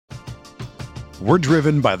We're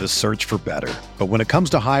driven by the search for better. But when it comes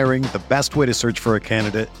to hiring, the best way to search for a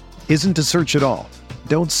candidate isn't to search at all.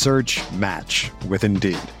 Don't search, match with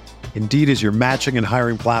Indeed. Indeed is your matching and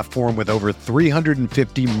hiring platform with over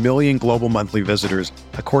 350 million global monthly visitors,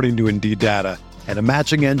 according to Indeed data, and a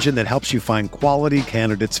matching engine that helps you find quality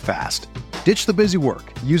candidates fast. Ditch the busy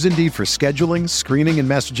work. Use Indeed for scheduling, screening, and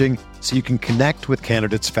messaging so you can connect with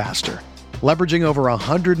candidates faster. Leveraging over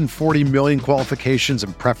 140 million qualifications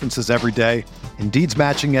and preferences every day, Indeed's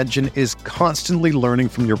matching engine is constantly learning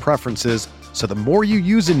from your preferences, so the more you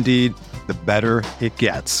use Indeed, the better it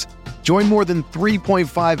gets. Join more than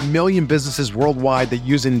 3.5 million businesses worldwide that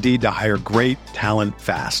use Indeed to hire great talent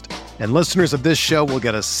fast. And listeners of this show will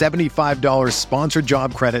get a $75 sponsored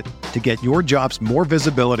job credit to get your jobs more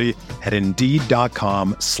visibility at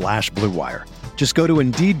Indeed.com/Blue Wire. Just go to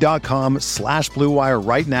Indeed.com/Blue Wire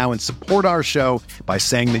right now and support our show by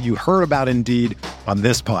saying that you heard about Indeed on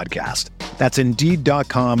this podcast. That's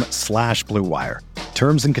Indeed.com/Blue Wire.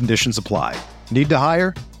 Terms and conditions apply. Need to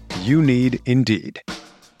hire? You need Indeed.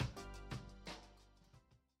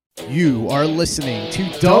 You are listening to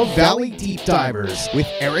Dove Valley Deep Divers with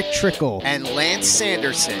Eric Trickle and Lance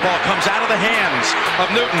Sanderson. Ball comes out of the hands of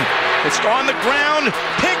Newton. It's on the ground,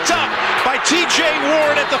 picked up by T.J.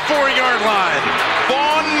 Ward at the 4-yard line.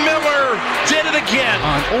 Vaughn Miller did it again.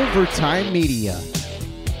 On Overtime Media.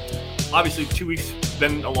 Obviously, 2 weeks,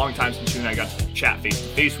 been a long time since you and I got to chat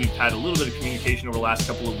face-to-face. We've had a little bit of communication over the last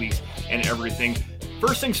couple of weeks and everything.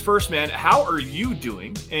 First things first, man, how are you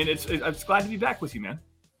doing? And I'm glad to be back with you, man.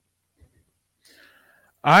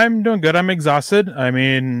 I'm doing good. I'm exhausted. I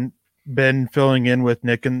mean, been filling in with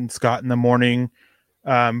Nick and Scott in the morning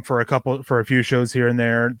for a few shows here and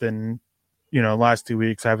there. Then, last 2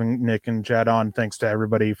 weeks having Nick and Chad on. Thanks to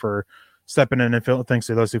everybody for stepping in and thanks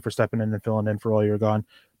to those two for stepping in and filling in for while you're gone.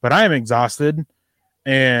 But I am exhausted,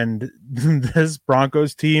 and this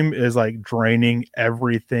Broncos team is like draining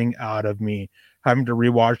everything out of me. Having to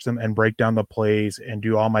rewatch them and break down the plays and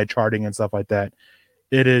do all my charting and stuff like that.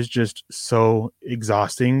 It is just so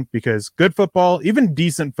exhausting because good football, even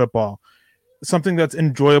decent football, something that's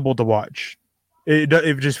enjoyable to watch. It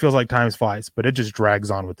just feels like time flies, but it just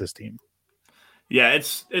drags on with this team. Yeah,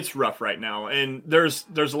 it's rough right now, and there's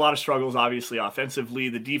a lot of struggles. Obviously, offensively,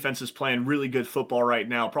 the defense is playing really good football right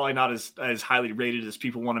now. Probably not as highly rated as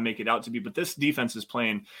people want to make it out to be, but this defense is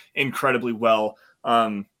playing incredibly well.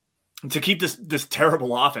 To keep this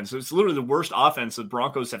terrible offense. It's literally the worst offense the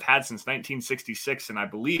Broncos have had since 1966, and I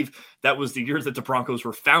believe that was the year that the Broncos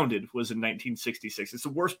were founded, was in 1966. It's the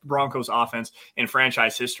worst Broncos offense in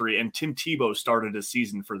franchise history, and Tim Tebow started a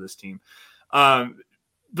season for this team.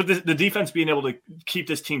 But the defense being able to keep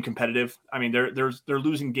this team competitive. I mean, they're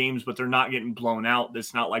losing games, but they're not getting blown out.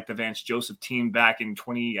 It's not like the Vance Joseph team back in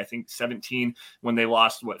 2017 when they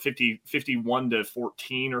lost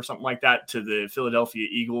 51-14 or something like that to the Philadelphia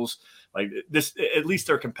Eagles. Like this, at least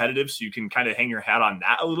they're competitive, so you can kind of hang your hat on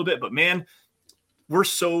that a little bit. But man, we're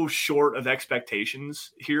so short of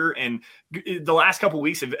expectations here. And the last couple of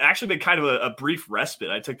weeks have actually been kind of a brief respite.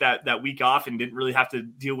 I took that week off and didn't really have to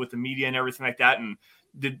deal with the media and everything like that, and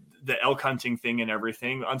did the elk hunting thing and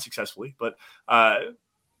everything unsuccessfully, but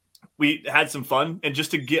we had some fun, and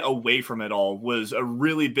just to get away from it all was a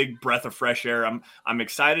really big breath of fresh air. I'm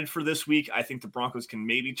excited for this week. I think the Broncos can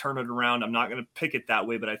maybe turn it around. I'm not going to pick it that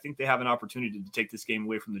way, but I think they have an opportunity to take this game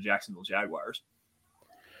away from the Jacksonville Jaguars.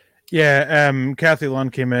 Yeah. Kathy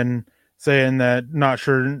Lund came in saying that not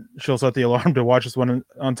sure she'll set the alarm to watch this one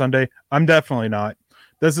on Sunday. I'm definitely not.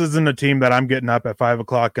 This isn't a team that I'm getting up at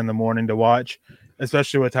 5:00 in the morning to watch,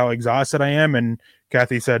 especially with how exhausted I am. And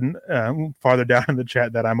Kathy said farther down in the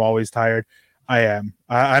chat that I'm always tired. I am.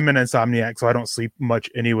 I'm an insomniac, so I don't sleep much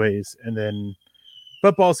anyways. And then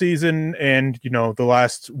football season and, the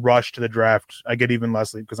last rush to the draft, I get even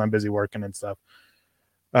less sleep because I'm busy working and stuff.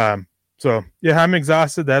 So, yeah, I'm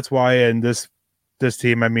exhausted. That's why. And this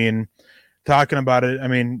team, I mean, talking about it, I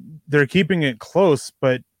mean, they're keeping it close,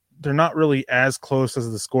 but they're not really as close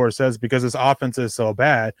as the score says because this offense is so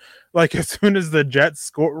bad. Like as soon as the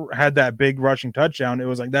Jets had that big rushing touchdown, it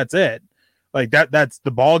was like, that's it. Like that's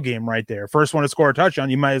the ball game right there. First one to score a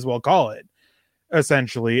touchdown, you might as well call it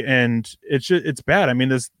essentially. And it's bad. I mean,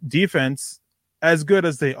 this defense, as good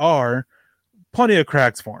as they are, plenty of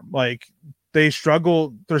cracks for them. Like they're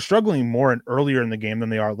struggling more earlier in the game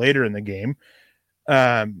than they are later in the game.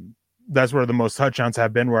 That's where the most touchdowns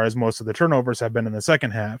have been, whereas most of the turnovers have been in the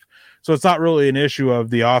second half. So it's not really an issue of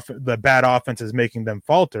the bad offense is making them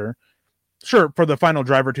falter. Sure, for the final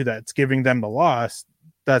drive or two that's giving them the loss,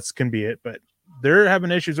 that can be it. But they're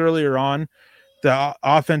having issues earlier on. The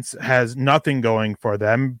offense has nothing going for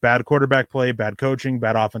them. Bad quarterback play, bad coaching,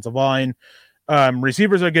 bad offensive line.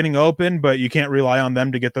 Receivers are getting open, but you can't rely on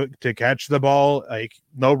them to catch the ball. Like,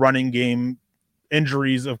 no running game.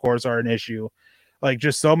 Injuries, of course, are an issue. Like,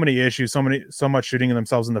 just so many issues, so much shooting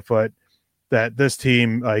themselves in the foot that this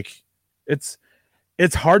team, like, it's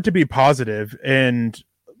hard to be positive. And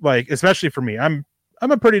like, especially for me, I'm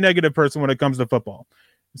a pretty negative person when it comes to football.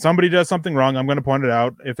 If somebody does something wrong, I'm going to point it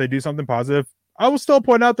out. If they do something positive, I will still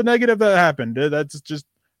point out the negative that happened. That's just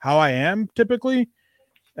how I am typically.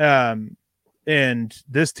 And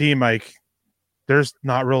this team, like, there's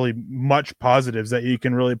not really much positives that you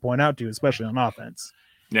can really point out to, especially on offense.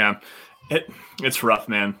 Yeah. It's rough,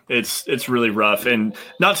 man. It's really rough. And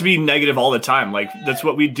not to be negative all the time. Like, that's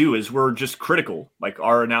what we do, is we're just critical. Like,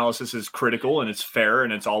 our analysis is critical and it's fair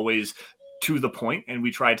and it's always to the point. And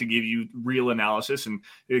we try to give you real analysis, and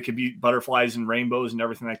it could be butterflies and rainbows and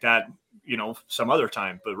everything like that, you know, some other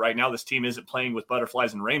time. But right now, this team isn't playing with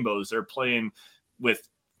butterflies and rainbows. They're playing with,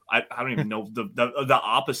 I don't even know, the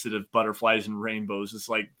opposite of butterflies and rainbows. It's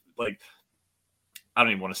like I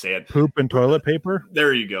don't even want to say it. Poop and toilet paper.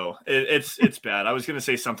 There you go. It's bad. I was going to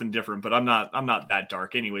say something different, but I'm not that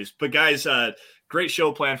dark anyways. But guys, great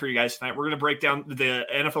show planned for you guys tonight. We're going to break down the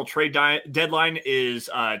NFL trade deadline is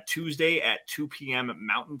Tuesday at 2 p.m.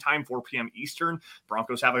 Mountain Time, 4 p.m. Eastern.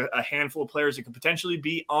 Broncos have a handful of players that could potentially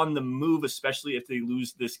be on the move, especially if they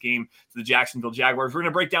lose this game to the Jacksonville Jaguars. We're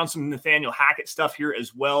going to break down some Nathaniel Hackett stuff here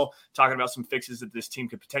as well, talking about some fixes that this team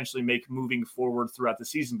could potentially make moving forward throughout the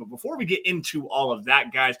season. But before we get into all of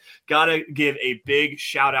that, guys, got to give a big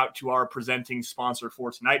shout out to our presenting sponsor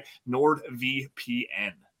for tonight,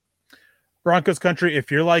 NordVPN. Broncos country, if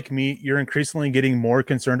you're like me, you're increasingly getting more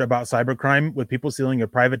concerned about cybercrime with people stealing your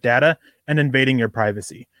private data and invading your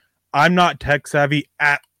privacy. I'm not tech savvy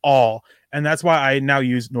at all, and that's why I now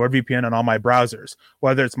use NordVPN on all my browsers,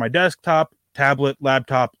 whether it's my desktop, tablet,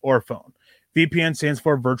 laptop, or phone. VPN stands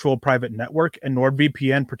for Virtual Private Network, and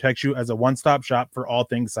NordVPN protects you as a one-stop shop for all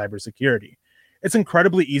things cybersecurity. It's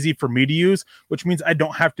incredibly easy for me to use, which means I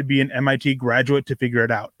don't have to be an MIT graduate to figure it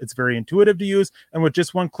out. It's very intuitive to use, and with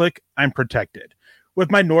just one click, I'm protected. With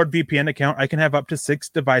my NordVPN account, I can have up to 6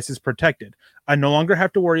 devices protected. I no longer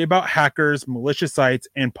have to worry about hackers, malicious sites,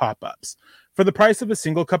 and pop-ups. For the price of a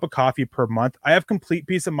single cup of coffee per month, I have complete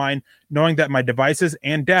peace of mind knowing that my devices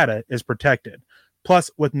and data is protected.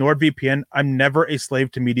 Plus, with NordVPN, I'm never a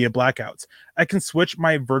slave to media blackouts. I can switch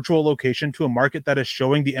my virtual location to a market that is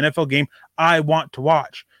showing the NFL game I want to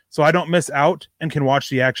watch, so I don't miss out and can watch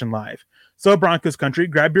the action live. So, Broncos country,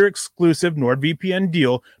 grab your exclusive NordVPN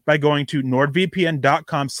deal by going to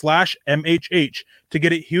nordvpn.com/MHH to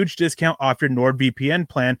get a huge discount off your NordVPN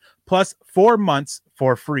plan, plus 4 months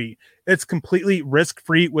for free. It's completely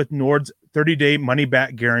risk-free with Nord's 30-day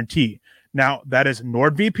money-back guarantee. Now, that is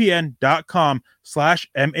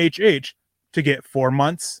nordvpn.com/MHH to get 4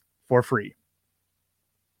 months for free.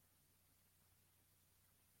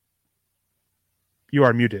 You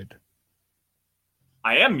are muted.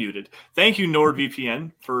 I am muted. Thank you,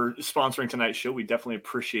 NordVPN, for sponsoring tonight's show. We definitely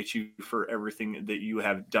appreciate you for everything that you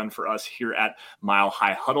have done for us here at Mile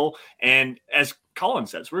High Huddle. And as Colin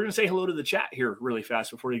says, we're going to say hello to the chat here really fast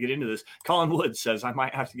before we get into this. Colin Wood says, I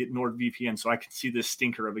might have to get NordVPN so I can see this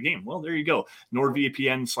stinker of a game. Well, there you go.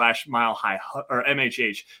 NordVPN/Mile High or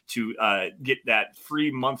MHH to get that free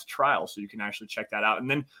month trial so you can actually check that out. And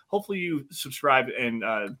then hopefully you subscribe and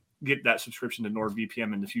get that subscription to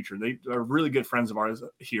NordVPN in the future. They are really good friends of ours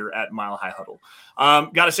here at Mile High Huddle.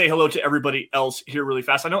 Got to say hello to everybody else here really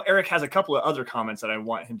fast. I know Eric has a couple of other comments that I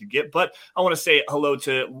want him to get, but I want to say hello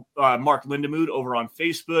to Mark Lindemood over on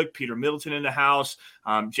Facebook, Peter Middleton in the house,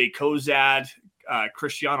 Jay Kozad,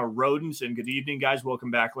 Cristiano Rodens, and good evening, guys.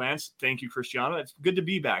 Welcome back, Lance. Thank you, Cristiano. It's good to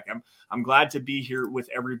be back. I'm glad to be here with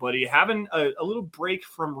everybody, having a little break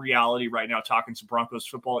from reality right now, talking some Broncos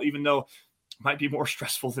football, even though might be more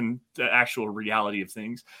stressful than the actual reality of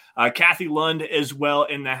things. Kathy Lund as well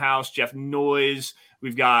in the house. Jeff Noyes.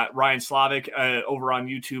 We've got Ryan Slavic over on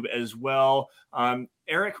YouTube as well.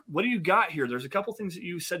 Eric, what do you got here? There's a couple things that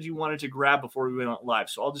you said you wanted to grab before we went on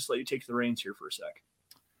live, so I'll just let you take the reins here for a sec.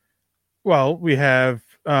 Well, we have,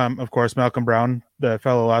 of course, Malcolm Brown, the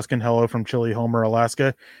fellow Alaskan. Hello from chilly Homer,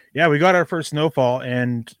 Alaska. Yeah, we got our first snowfall,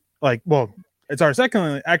 and it's our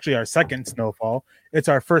second snowfall. It's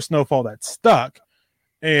our first snowfall that stuck.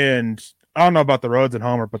 And I don't know about the roads in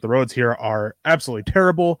Homer, but the roads here are absolutely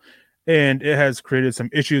terrible. And it has created some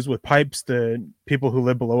issues with pipes. The people who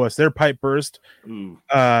live below us, their pipe burst.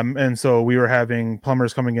 And so we were having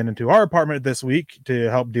plumbers coming into our apartment this week to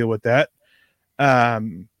help deal with that.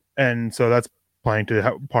 And so that's playing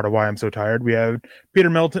to part of why I'm so tired. We have Peter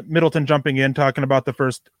Middleton jumping in, talking about the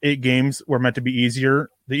first 8 games were meant to be easier.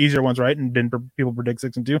 The easier ones, right? And didn't people predict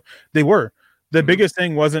 6-2? They were. The biggest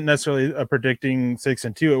thing wasn't necessarily predicting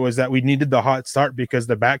 6-2. It was that we needed the hot start because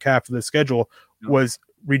the back half of the schedule was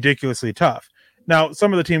ridiculously tough. Now,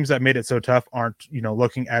 some of the teams that made it so tough aren't,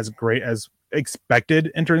 looking as great as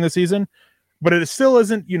expected entering the season, but it still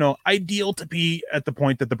isn't, ideal to be at the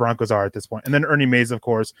point that the Broncos are at this point. And then Ernie Mays, of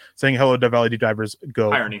course, saying hello to Valley Deep Divers,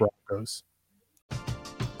 go Broncos.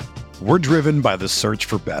 We're driven by the search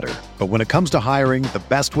for better. But when it comes to hiring, the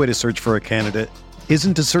best way to search for a candidate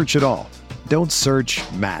isn't to search at all. Don't search,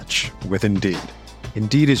 match with Indeed.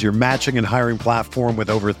 Indeed is your matching and hiring platform with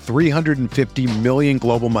over 350 million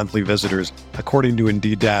global monthly visitors, according to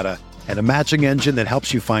Indeed data, and a matching engine that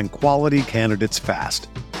helps you find quality candidates fast.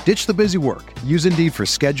 Ditch the busy work. Use Indeed for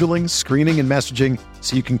scheduling, screening, and messaging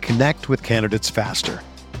so you can connect with candidates faster.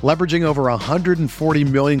 Leveraging over 140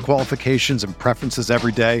 million qualifications and preferences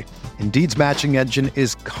every day, Indeed's matching engine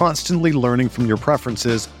is constantly learning from your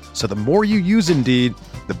preferences, so the more you use Indeed,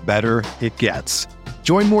 the better it gets.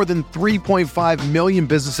 Join more than 3.5 million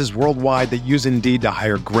businesses worldwide that use Indeed to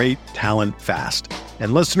hire great talent fast.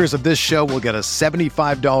 And listeners of this show will get a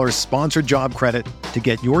 $75 sponsored job credit to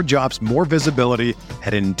get your jobs more visibility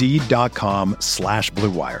at Indeed.com/Blue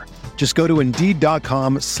Wire. Just go to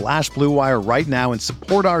Indeed.com/Blue Wire right now and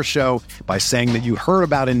support our show by saying that you heard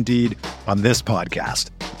about Indeed on this podcast.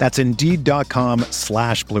 That's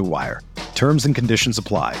Indeed.com/Blue Wire. Terms and conditions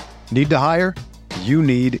apply. Need to hire? You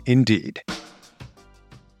need Indeed.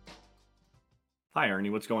 Hi, Ernie.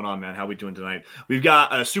 What's going on, man? How we doing tonight? We've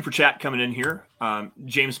got a super chat coming in here.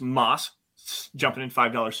 James Moss jumping in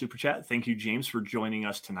 $5 super chat. Thank you, James, for joining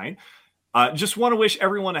us tonight. Just want to wish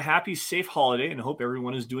everyone a happy, safe holiday and hope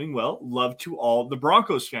everyone is doing well. Love to all the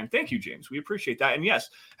Broncos fan. Thank you, James. We appreciate that. And yes,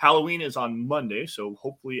 Halloween is on Monday, so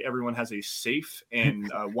hopefully everyone has a safe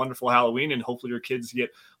and wonderful Halloween, and hopefully your kids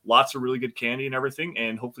get lots of really good candy and everything,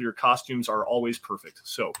 and hopefully your costumes are always perfect.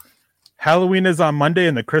 So Halloween is on Monday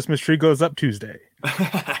and the Christmas tree goes up Tuesday.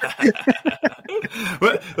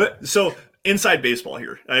 So inside baseball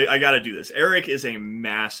here, I got to do this. Eric is a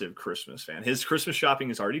massive Christmas fan. His Christmas shopping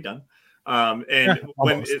is already done. And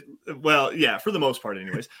for the most part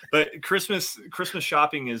anyways, but Christmas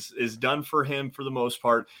shopping is done for him for the most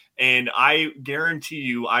part. And I guarantee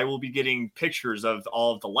you, I will be getting pictures of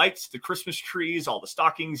all of the lights, the Christmas trees, all the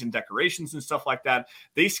stockings and decorations and stuff like that.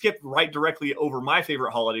 They skip right directly over my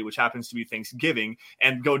favorite holiday, which happens to be Thanksgiving,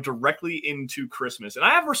 and go directly into Christmas. And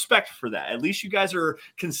I have respect for that. At least you guys are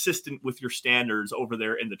consistent with your standards over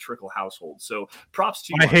there in the Trickle household. So props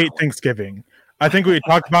to you. I hate Thanksgiving. I think we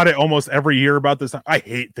talk about it almost every year about this. I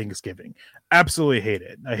hate Thanksgiving. Absolutely hate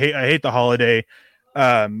it. I hate the holiday.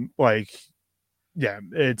 I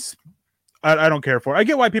don't care for it. I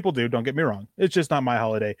get why people do. Don't get me wrong. It's just not my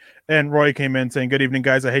holiday. And Roy came in saying, "Good evening,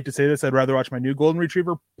 guys. I hate to say this. I'd rather watch my new Golden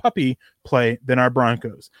Retriever puppy play than our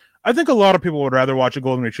Broncos." I think a lot of people would rather watch a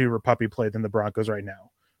Golden Retriever puppy play than the Broncos right now.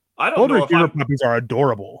 Golden Retriever puppies are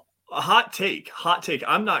adorable. A hot take.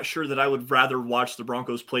 I'm not sure that I would rather watch the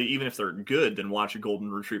Broncos play, even if they're good, than watch a Golden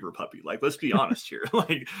Retriever puppy. Like, let's be honest here.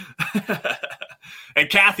 And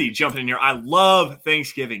Kathy jumping in here. I love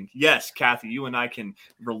Thanksgiving. Yes, Kathy, you and I can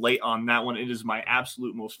relate on that one. It is my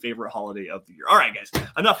absolute most favorite holiday of the year. All right, guys,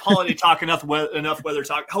 enough holiday talk, enough weather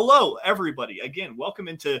talk. Hello, everybody. Again, welcome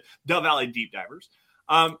into Dove Valley Deep Divers.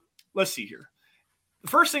 Let's see here.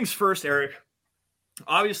 First things first, Eric.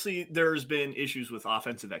 Obviously, there's been issues with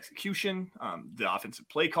offensive execution, the offensive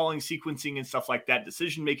play calling, sequencing, and stuff like that.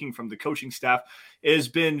 Decision-making from the coaching staff has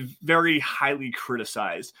been very highly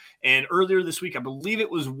criticized. And earlier this week, I believe it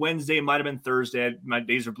was Wednesday, it might have been Thursday. My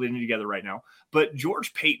days are bleeding together right now. But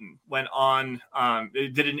George Payton went on,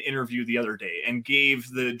 did an interview the other day and gave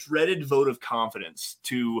the dreaded vote of confidence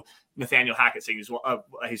to Nathaniel Hackett, saying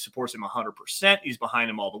he supports him 100%. He's behind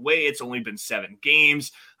him all the way. It's only been 7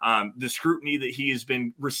 games. The scrutiny that he has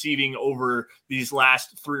been receiving over these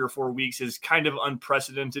last 3 or 4 weeks is kind of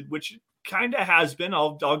unprecedented, which kind of has been.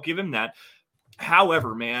 I'll give him that.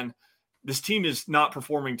 However, man, this team is not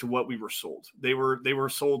performing to what we were sold. They were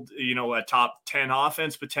sold, a top 10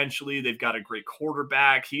 offense potentially. They've got a great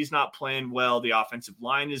quarterback. He's not playing well. The offensive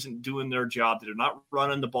line isn't doing their job. They're not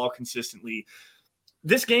running the ball consistently.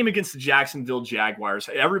 This game against the Jacksonville Jaguars,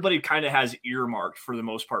 everybody kind of has earmarked for the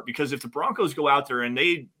most part, because if the Broncos go out there and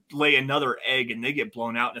they lay another egg and they get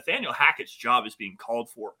blown out, Nathaniel Hackett's job is being called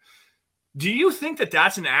for. Do you think that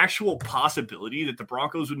that's an actual possibility, that the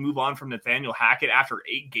Broncos would move on from Nathaniel Hackett after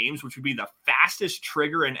 8 games, which would be the fastest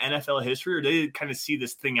trigger in NFL history, or do they kind of see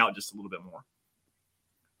this thing out just a little bit more?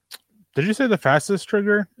 Did you say the fastest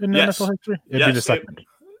trigger in NFL history? It'd be the second.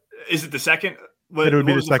 Is it the second? It would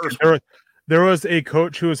be the second. There was a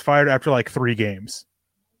coach who was fired after like 3 games.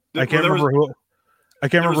 I can't remember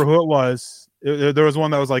who it was. There was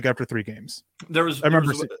one that was like after 3 games. There was a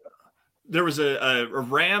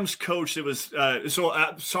Rams coach that was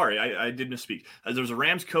sorry, I did misspeak. There was a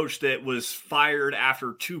Rams coach that was fired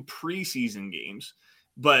after 2 preseason games.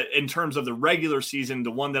 But in terms of the regular season,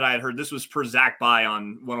 the one that I had heard, this was per Zach By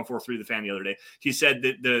on 104.3 The Fan the other day. He said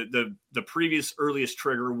that the previous earliest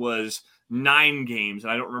trigger was 9 games,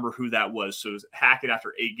 and I don't remember who that was. So Hackett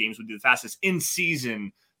after 8 games would be the fastest in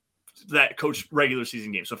season that coached regular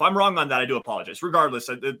season game. So if I'm wrong on that, I do apologize. Regardless,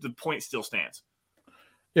 the point still stands.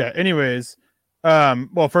 Yeah. Anyways,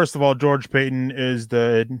 well, first of all, George Payton is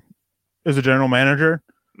the general manager.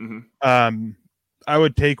 Mm-hmm. I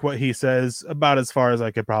would take what he says about as far as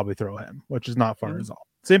I could probably throw him, which is not far at all.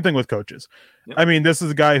 Same thing with coaches. Yep. I mean, this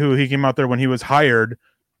is a guy who he came out there when he was hired.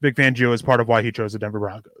 Vic Fangio is part of why he chose the Denver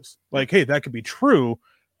Broncos. Like, hey, that could be true,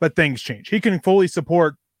 but things change. He can fully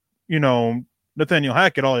support, Nathaniel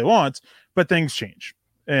Hackett all he wants, but things change.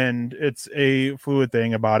 And it's a fluid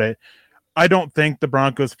thing about it. I don't think the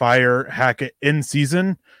Broncos fire Hackett in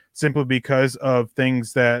season simply because of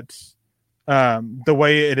things that the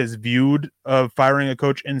way it is viewed of firing a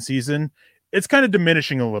coach in season, it's kind of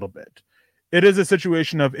diminishing a little bit. It is a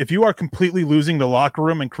situation of if you are completely losing the locker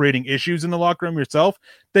room and creating issues in the locker room yourself,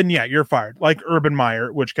 then yeah, you're fired. Like Urban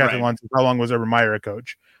Meyer, which Kathy Lund said, how long was Urban Meyer a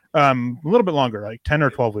coach? A little bit longer, like 10 or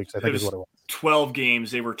 12 weeks, I think is what it was. 12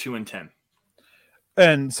 games, they were 2-10.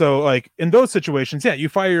 And so, like, in those situations, yeah, you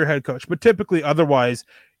fire your head coach. But typically, otherwise,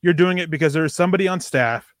 you're doing it because there's somebody on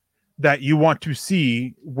staff that you want to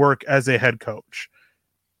see work as a head coach.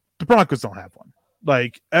 The Broncos don't have one.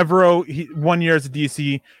 Like, Evero, 1 year as a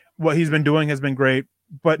DC, what he's been doing has been great,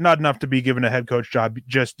 but not enough to be given a head coach job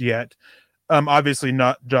just yet. Obviously,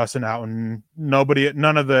 not Justin Outen.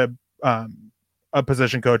 None of the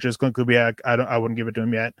position coaches, Clint Kubiak, I wouldn't give it to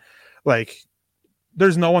him yet. Like,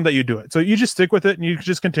 there's no one that you do it. So you just stick with it and you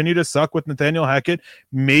just continue to suck with Nathaniel Hackett.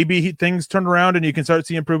 Maybe things turn around and you can start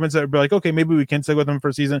seeing improvements that would be like, okay, maybe we can stick with him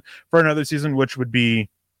for another season, which would be,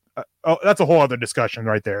 that's a whole other discussion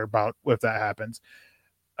right there about if that happens.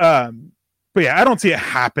 But yeah, I don't see it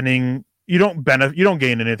happening. You don't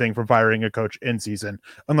gain anything from firing a coach in season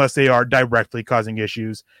unless they are directly causing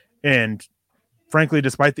issues. And frankly,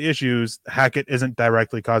 despite the issues, Hackett isn't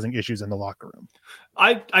directly causing issues in the locker room.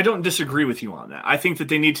 I don't disagree with you on that. I think that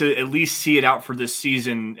they need to at least see it out for this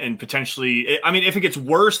season and potentially, I mean, if it gets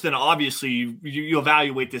worse, then obviously you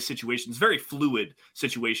evaluate this situation. It's a very fluid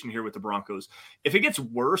situation here with the Broncos. If it gets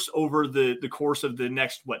worse over the course of the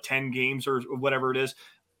next, 10 games or whatever it is,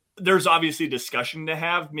 there's obviously a discussion to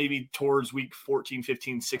have maybe towards week 14,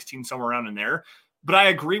 15, 16, somewhere around in there. But I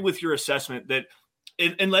agree with your assessment that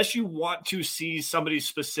unless you want to see somebody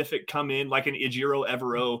specific come in like an Ejiro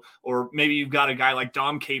Evero, or maybe you've got a guy like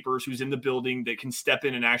Dom Capers who's in the building that can step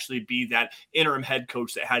in and actually be that interim head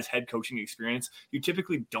coach that has head coaching experience, you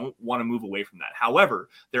typically don't want to move away from that. However,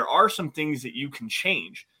 there are some things that you can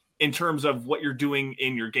change in terms of what you're doing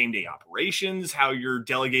in your game day operations, how you're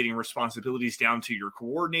delegating responsibilities down to your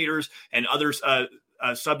coordinators and others,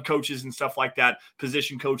 sub coaches and stuff like that,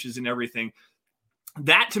 position coaches and everything.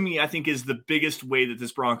 That, to me, I think is the biggest way that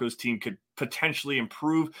this Broncos team could potentially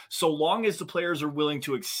improve, so long as the players are willing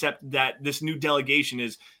to accept that this new delegation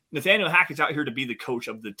is Nathaniel Hackett's out here to be the coach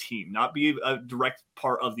of the team, not be a direct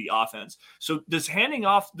part of the offense. So does handing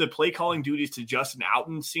off the play calling duties to Justin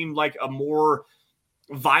Outen seem like a more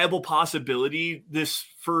viable possibility this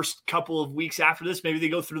first couple of weeks after this? Maybe they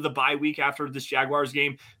go through the bye week after this Jaguars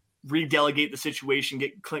game, redelegate the situation,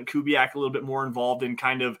 get Clint Kubiak a little bit more involved and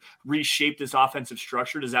kind of reshape this offensive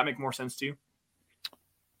structure. Does that make more sense to you?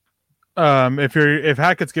 If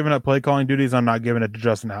Hackett's giving up play calling duties, I'm not giving it to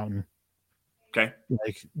Justin Outen. Okay.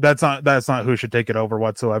 Like that's not who should take it over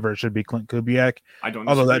whatsoever. It should be Clint Kubiak.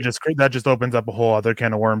 Although that just opens up a whole other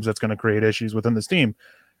can of worms that's going to create issues within this team.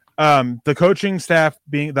 The coaching staff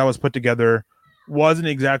that was put together wasn't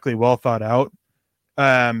exactly well thought out.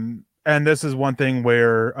 And this is one thing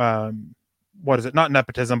where, what is it? Not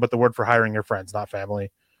nepotism, but the word for hiring your friends, not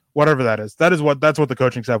family, whatever that is. That's what the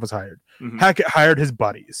coaching staff was hired. Mm-hmm. Hackett hired his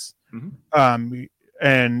buddies,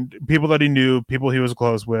 and people that he knew, people he was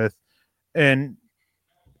close with. And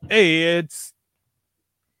hey, it's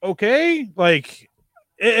okay. Like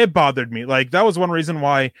it bothered me. Like that was one reason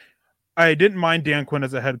why I didn't mind Dan Quinn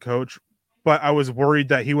as a head coach, but I was worried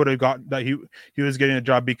that he would have gotten that he was getting a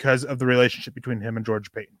job because of the relationship between him and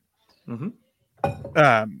George Payton.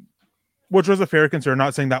 Which was a fair concern,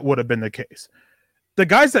 not saying that would have been the case. The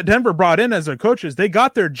guys that Denver brought in as their coaches, they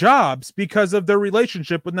got their jobs because of their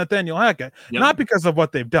relationship with Nathaniel Hackett, not because of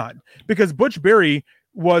what they've done. Because Butch Berry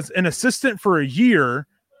was an assistant for a year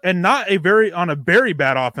and not on a very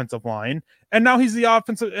bad offensive line. And now he's the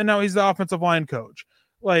offensive line coach.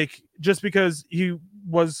 Like, just because he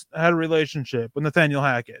had a relationship with Nathaniel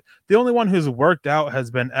Hackett. The only one who's worked out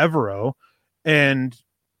has been Evero. And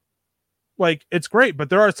like, it's great, but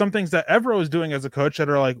there are some things that Evero is doing as a coach that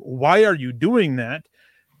are like, why are you doing that?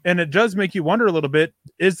 And it does make you wonder a little bit,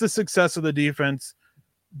 is the success of the defense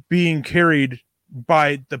being carried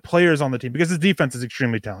by the players on the team? Because his defense is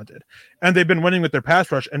extremely talented and they've been winning with their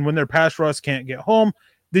pass rush. And when their pass rush can't get home,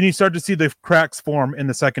 then you start to see the cracks form in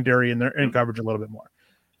the secondary and their in coverage a little bit more.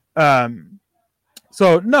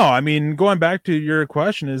 So no, I mean, going back to your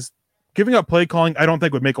question, is giving up play calling, I don't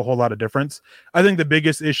think would make a whole lot of difference. I think the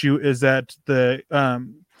biggest issue is that the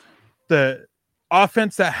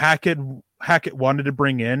offense that Hackett wanted to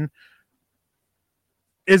bring in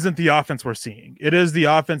isn't the offense we're seeing. It is the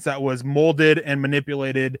offense that was molded and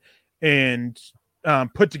manipulated and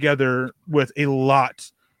put together with a lot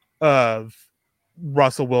of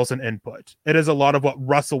Russell Wilson input. It is a lot of what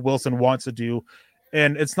Russell Wilson wants to do,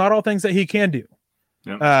 and it's not all things that he can do.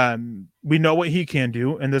 Yep. We know what he can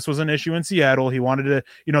do, and this was an issue in Seattle. He wanted to,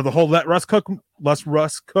 the whole let Russ cook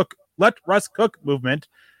movement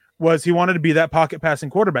was he wanted to be that pocket passing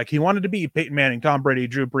quarterback. He wanted to be Peyton Manning, Tom Brady,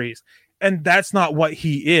 Drew Brees, and that's not what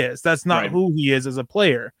he is. That's not who he is as a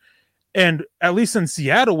player. And at least in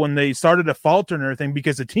Seattle, when they started to falter and everything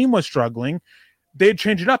because the team was struggling, they'd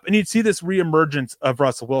change it up, and you'd see this reemergence of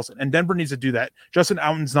Russell Wilson. And Denver needs to do that. Justin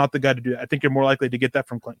Allen's not the guy to do that. I think you're more likely to get that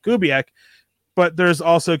from Clint Kubiak. But there's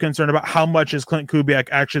also concern about how much is Clint Kubiak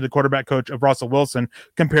actually the quarterback coach of Russell Wilson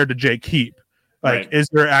compared to Jake Heap. Like, is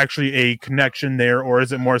there actually a connection there, or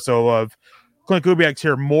is it more so of Clint Kubiak's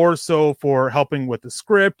here more so for helping with the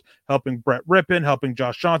script, helping Brett Rippon, helping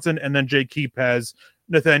Josh Johnson, and then Jake Heap has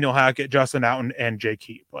Nathaniel Hackett, Justin Allen, and Jake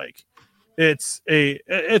Heap. Like, it's a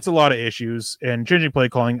lot of issues, and changing play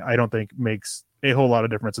calling, I don't think makes a whole lot of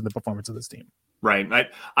difference in the performance of this team. Right.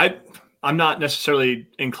 I'm not necessarily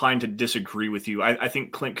inclined to disagree with you. I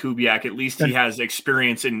think Clint Kubiak, at least he has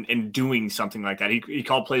experience in doing something like that. He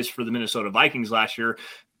called plays for the Minnesota Vikings last year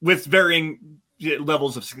with varying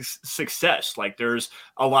levels of success. Like, there's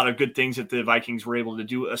a lot of good things that the Vikings were able to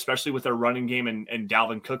do, especially with their running game and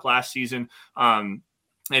Dalvin Cook last season.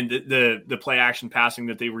 And the play action passing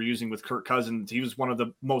that they were using with Kirk Cousins, he was one of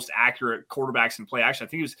the most accurate quarterbacks in play action. I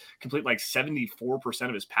think he was complete like 74%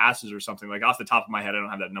 of his passes or something. Like, off the top of my head, I don't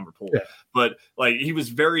have that number pulled, but like, he was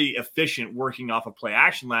very efficient working off of play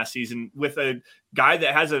action last season with a guy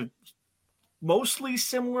that has a mostly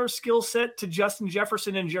similar skill set to Justin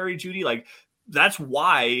Jefferson and Jerry Jeudy. Like, that's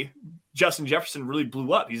why Justin Jefferson really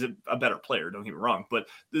blew up. He's a better player, don't get me wrong, but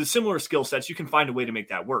the similar skill sets, you can find a way to make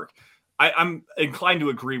that work. I'm inclined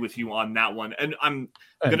to agree with you on that one. And I'm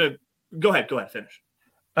going to go ahead, finish.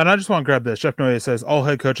 And I just want to grab this. Jeff Noye says all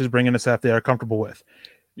head coaches bring in a staff they are comfortable with.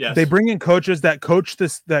 Yes. They bring in coaches that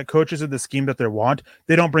coaches of the scheme that they want.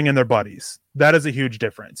 They don't bring in their buddies. That is a huge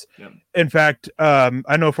difference. Yeah. In fact,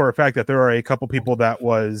 I know for a fact that there are a couple people that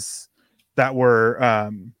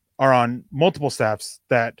are on multiple staffs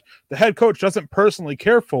that the head coach doesn't personally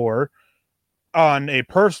care for on a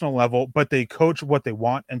personal level, but they coach what they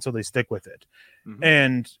want, and so they stick with it. Mm-hmm.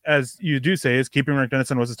 And as you do say, is keeping Rick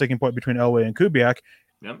Dennison was a sticking point between Elway and Kubiak.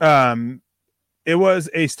 Yep. It was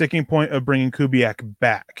a sticking point of bringing Kubiak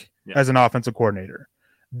back as an offensive coordinator.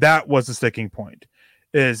 That was the sticking point.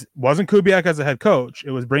 Wasn't Kubiak as a head coach.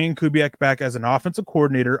 It was bringing Kubiak back as an offensive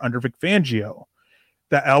coordinator under Vic Fangio.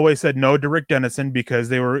 That Elway said no to Rick Dennison because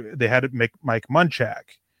they had to make Mike Munchak.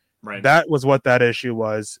 Right. That was what that issue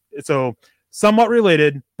was. So somewhat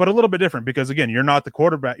related, but a little bit different because, again, you're not the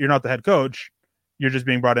quarterback, you're not the head coach, you're just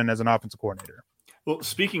being brought in as an offensive coordinator. Well,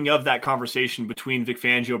 speaking of that conversation between Vic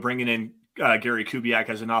Fangio bringing in Gary Kubiak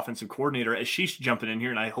as an offensive coordinator, Ashish jumping in here,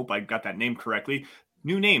 and I hope I got that name correctly.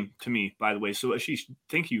 New name to me, by the way. So Ashish,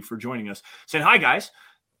 thank you for joining us. Saying, hi, guys.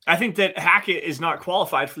 I think that Hackett is not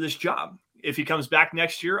qualified for this job. If he comes back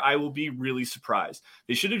next year, I will be really surprised.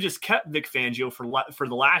 They should have just kept Vic Fangio for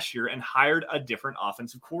the last year and hired a different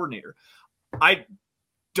offensive coordinator. I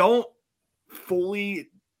don't fully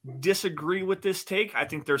disagree with this take. I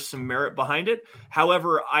think there's some merit behind it.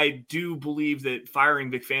 However, I do believe that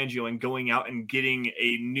firing Vic Fangio and going out and getting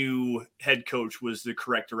a new head coach was the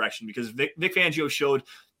correct direction because Vic Fangio showed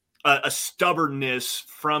a stubbornness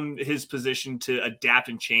from his position to adapt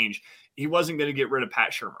and change. He wasn't going to get rid of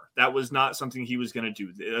Pat Shurmur. That was not something he was going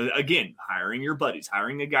to do. Again, hiring your buddies,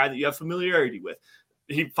 hiring a guy that you have familiarity with.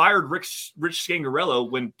 He fired Rich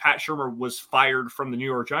Scangarello when Pat Shurmur was fired from the New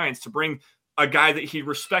York Giants to bring a guy that he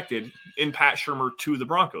respected in Pat Shurmur to the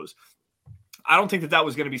Broncos. I don't think that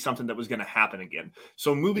was going to be something that was going to happen again.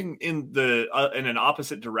 So moving in in an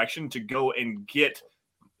opposite direction to go and get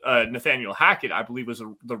Nathaniel Hackett, I believe was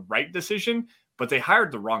the right decision, but they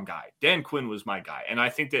hired the wrong guy. Dan Quinn was my guy. And I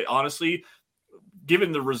think that honestly,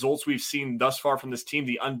 given the results we've seen thus far from this team,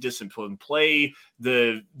 the undisciplined play,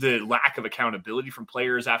 the lack of accountability from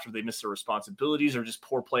players after they miss their responsibilities or just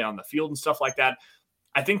poor play on the field and stuff like that,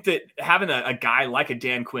 I think that having a guy like a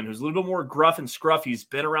Dan Quinn, who's a little bit more gruff and scruff, he's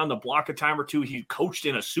been around the block a time or two, he coached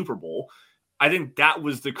in a Super Bowl, I think that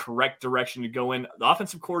was the correct direction to go in. The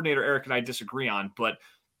offensive coordinator, Eric and I disagree on, but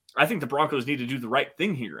I think the Broncos need to do the right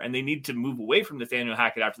thing here, and they need to move away from Nathaniel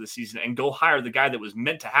Hackett after the season and go hire the guy that was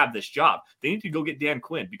meant to have this job. They need to go get Dan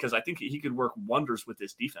Quinn because I think he could work wonders with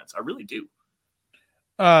this defense. I really do.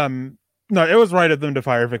 No, it was right of them to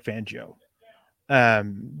fire Vic Fangio.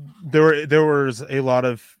 There was a lot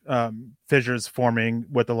of fissures forming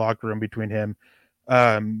with the locker room between him.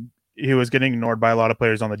 He was getting ignored by a lot of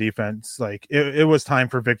players on the defense. Like it was time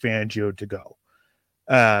for Vic Fangio to go.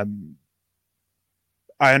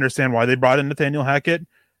 I understand why they brought in Nathaniel Hackett.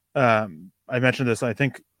 I mentioned this, I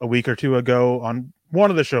think, a week or two ago on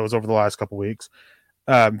one of the shows over the last couple of weeks.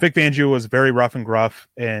 Vic Fangio was very rough and gruff,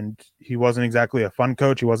 and he wasn't exactly a fun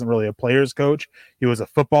coach. He wasn't really a player's coach. He was a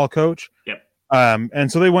football coach. Yep.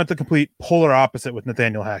 And so they went the complete polar opposite with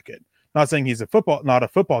Nathaniel Hackett. Not saying he's not a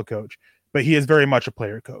football coach, but he is very much a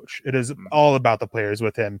player coach. It is all about the players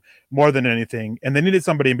with him more than anything. And they needed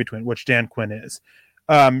somebody in between, which Dan Quinn is.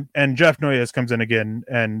 And Jeff Noyes comes in again,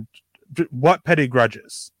 and what petty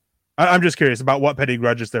grudges? I'm just curious about what petty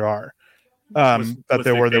grudges there are that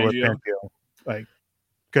there were there with Fangio, like,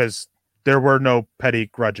 because there were no petty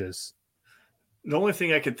grudges. The only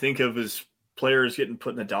thing I could think of is players getting put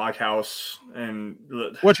in the doghouse, and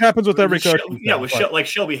which happens with every coach. Like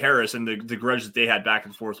Shelby Harris and the grudge that they had back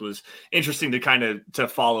and forth was interesting to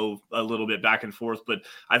follow a little bit back and forth. But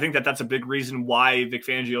I think that's a big reason why Vic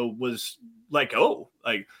Fangio was like,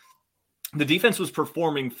 the defense was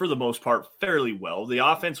performing for the most part fairly well. The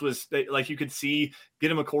offense was like, you could see,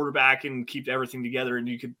 get him a quarterback and keep everything together, and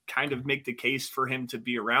you could kind of make the case for him to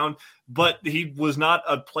be around, but he was not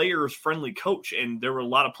a players friendly coach. And there were a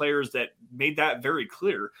lot of players that made that very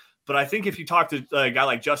clear. But I think if you talk to a guy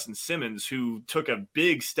like Justin Simmons, who took a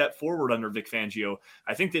big step forward under Vic Fangio,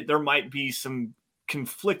 I think that there might be some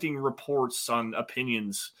conflicting reports on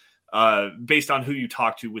opinions based on who you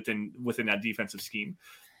talk to within that defensive scheme.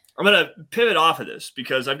 I'm going to pivot off of this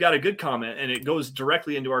because I've got a good comment, and it goes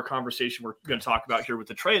directly into our conversation we're going to talk about here with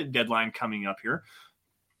the trade deadline coming up here.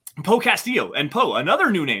 Poe Castillo. And Poe,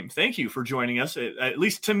 another new name. Thank you for joining us, at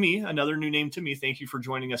least to me, another new name to me. Thank you for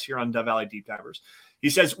joining us here on Dove Valley Deep Divers. He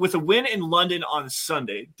says, with a win in London on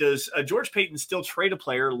Sunday, does George Paton still trade a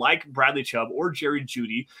player like Bradley Chubb or Jerry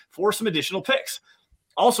Jeudy for some additional picks?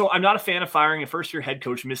 Also, I'm not a fan of firing a first-year head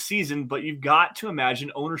coach mid-season, but you've got to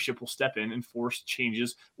imagine ownership will step in and force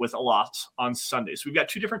changes with a loss on Sunday. So we've got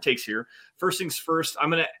two different takes here. First things first, I'm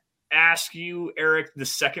going to ask you, Eric, the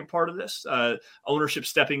second part of this, ownership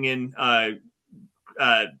stepping in, Greg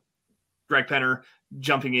Penner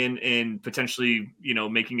jumping in and potentially,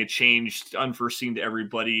 making a change unforeseen to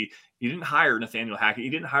everybody. You didn't hire Nathaniel Hackett.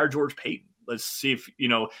 You didn't hire George Paton. Let's see if,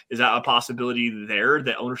 is that a possibility there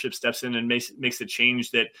that ownership steps in and makes the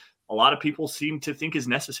change that a lot of people seem to think is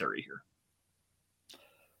necessary here?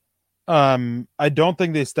 I don't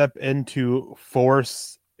think they step in to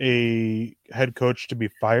force a head coach to be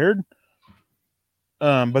fired.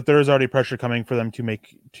 But there is already pressure coming for them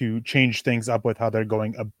to change things up with how they're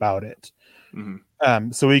going about it.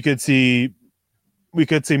 Mm-hmm. So we could see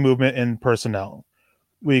movement in personnel.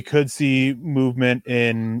 We could see movement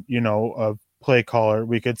in, of play caller.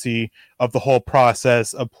 We could see of the whole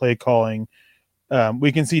process of play calling.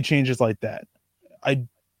 We can see changes like that. I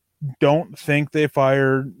don't think they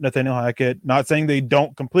fire Nathaniel Hackett. Not saying they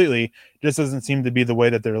don't completely. Just doesn't seem to be the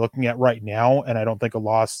way that they're looking at right now. And I don't think a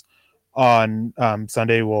loss on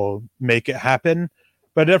Sunday will make it happen.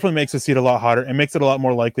 But it definitely makes the seat a lot hotter and makes it a lot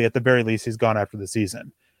more likely, at the very least, he's gone after the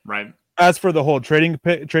season. Right. As for the whole trading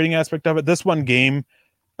aspect of it, this one game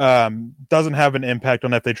doesn't have an impact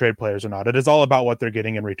on if they trade players or not. It is all about what they're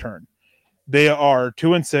getting in return. They are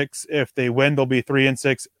 2-6. If they win, they'll be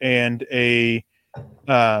 3-6, and a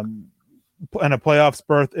playoffs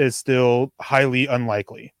berth is still highly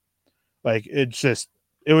unlikely. Like, it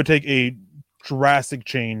would take a drastic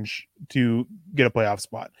change to get a playoff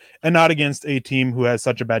spot, and not against a team who has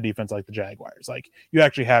such a bad defense like the Jaguars. Like, you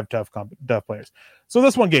actually have tough players. So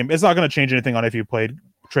this one game, it's not going to change anything on if you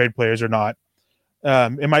trade players or not.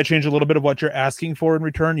 It might change a little bit of what you're asking for in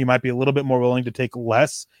return. You might be a little bit more willing to take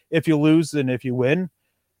less if you lose than if you win.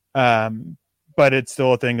 But but it's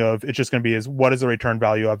still a thing of it's just going to be what is the return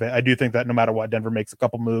value of it. I do think that no matter what, Denver makes a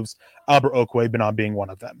couple moves, Albert Okwuegbunam being one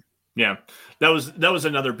of them. Yeah, that was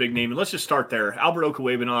another big name. And let's just start there. Albert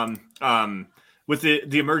Okwuegbunam, with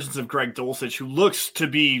the emergence of Greg Dulcich, who looks to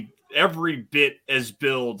be every bit as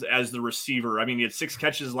billed as the receiver. I mean, he had 6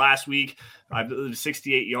 catches last week,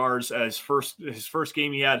 68 yards. His first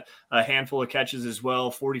game, he had a handful of catches as well,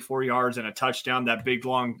 44 yards and a touchdown. That big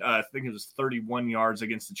long, I think it was 31 yards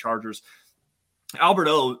against the Chargers. Albert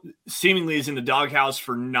O seemingly is in the doghouse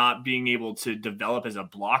for not being able to develop as a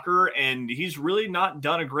blocker, and he's really not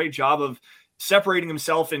done a great job of separating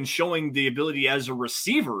himself and showing the ability as a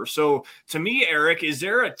receiver. So to me, Eric, is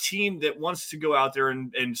there a team that wants to go out there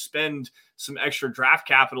and spend some extra draft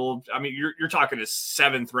capital? I mean, you're talking a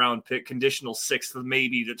 7th round pick, conditional 6th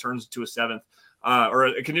maybe that turns into a 7th, or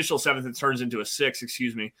a conditional 7th that turns into a 6th,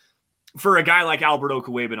 excuse me, for a guy like Albert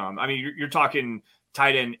Okwuegbunam. I mean, you're talking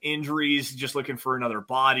tight end injuries, just looking for another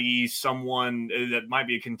body, someone that might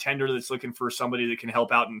be a contender that's looking for somebody that can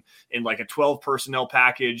help out in like a 12 personnel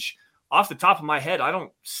package. Off the top of my head, I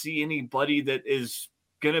don't see anybody that is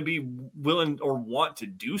going to be willing or want to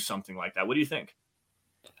do something like that. What do you think?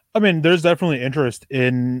 I mean, there's definitely interest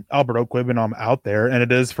in Albert Okwuegbunam out there, and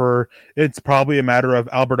it's probably a matter of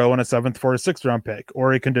Albert O and a 7th for a 6th round pick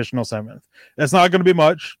or a conditional 7th. It's not going to be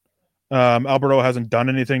much. Albert O hasn't done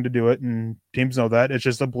anything to do it, and teams know that. It's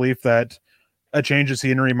just a belief that a change of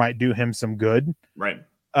scenery might do him some good. Right.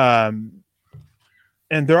 And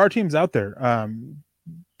there are teams out there.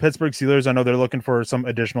 Pittsburgh Steelers, I know they're looking for some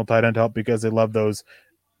additional tight end help because they love those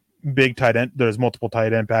big tight end. There's multiple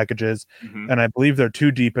tight end packages, and I believe they're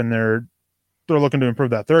 2 deep in there. They're looking to improve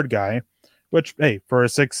that 3rd guy, which, hey, for a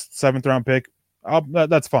 6th, 7th round pick,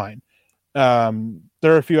 that's fine. There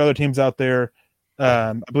are a few other teams out there.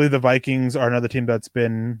 I believe the Vikings are another team that's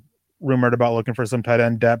been rumored about looking for some tight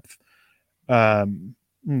end depth. I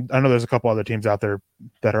know there's a couple other teams out there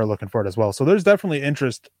that are looking for it as well. So there's definitely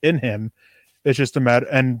interest in him. It's just a matter,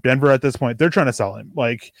 and Denver at this point, they're trying to sell him.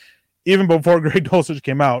 Like, even before Greg Dulcich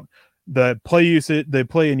came out, the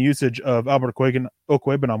play and usage of Albert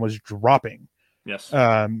Okwuegbunam was dropping. Yes.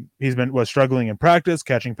 Was struggling in practice,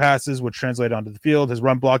 catching passes, which translated onto the field. His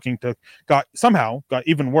run blocking got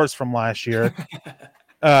even worse from last year.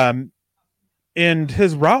 And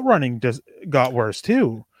his route running just got worse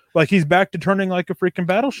too. Like, he's back to turning like a freaking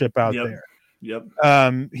battleship out there. Yep.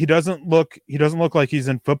 He doesn't look like he's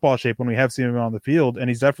in football shape when we have seen him on the field, and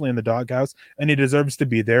he's definitely in the doghouse, and he deserves to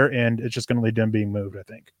be there, and it's just going to lead to him being moved, I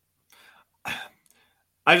think.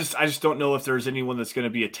 I just don't know if there's anyone that's going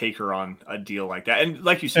to be a taker on a deal like that. And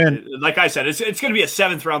like you said, like I said, it's going to be a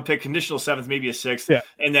 7th round pick, conditional 7th, maybe a 6th,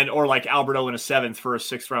 and then, or like Albert O in a 7th for a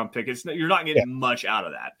 6th round pick. You're not getting much out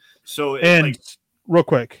of that. So, real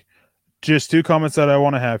quick, just 2 comments that I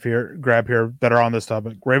want to grab here that are on this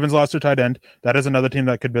topic. Ravens lost their tight end. That is another team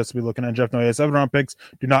that could best be looking at. Jeff Noya, 7th round picks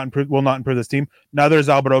will not improve this team. Now there's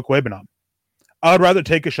Albert Okwuegbunam. I would rather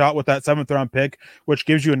take a shot with that 7th round pick, which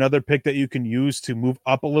gives you another pick that you can use to move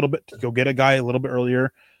up a little bit, to go get a guy a little bit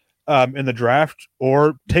earlier in the draft,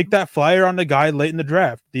 or take that flyer on the guy late in the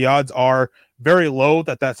draft. The odds are very low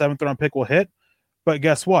that 7th round pick will hit, but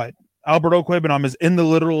guess what? Albert Okwuegbunam is in the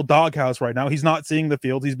literal doghouse right now. He's not seeing the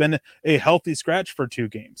field. He's been a healthy scratch for 2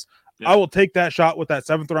 games. Yeah. I will take that shot with that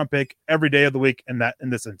 7th round pick every day of the week in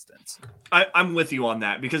this instance. I'm with you on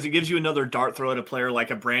that, because it gives you another dart throw at a player like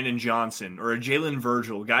a Brandon Johnson or a Jalen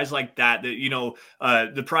Virgil, guys like that,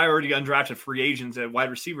 the priority undrafted free agents at wide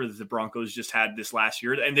receiver that the Broncos just had this last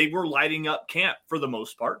year, and they were lighting up camp for the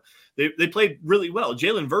most part. They played really well.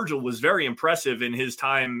 Jalen Virgil was very impressive in his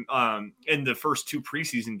time in the first 2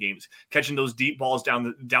 preseason games, catching those deep balls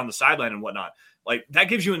down the sideline and whatnot. Like, that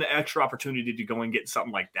gives you an extra opportunity to go and get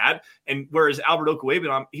something like that. And whereas Albert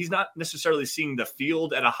Okwuegbunam, he's not necessarily seeing the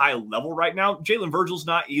field at a high level right now. Jalen Virgil's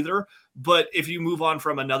not either. But if you move on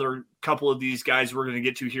from another couple of these guys we're going to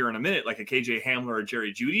get to here in a minute, like a KJ Hamler or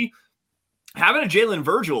Jerry Jeudy, having a Jalen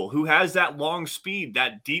Virgil who has that long speed,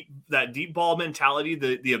 that deep ball mentality,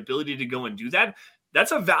 the ability to go and do that,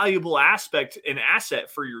 that's a valuable aspect and asset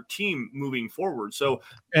for your team moving forward. So,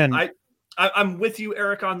 I'm with you,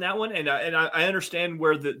 Eric, on that one, and I understand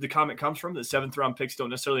where the comment comes from, that 7th round picks don't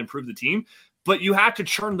necessarily improve the team, but you have to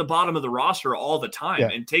churn the bottom of the roster all the time,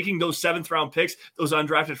 and taking those 7th round picks, those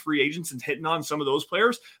undrafted free agents, and hitting on some of those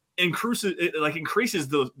players increases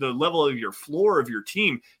the level of your floor of your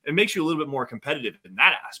team. It makes you a little bit more competitive in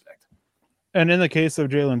that aspect. And in the case of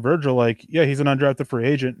Jalen Virgil, he's an undrafted free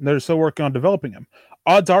agent, and they're still working on developing him.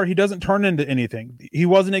 Odds are he doesn't turn into anything. He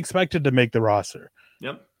wasn't expected to make the roster.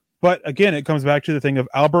 Yep. But again, it comes back to the thing of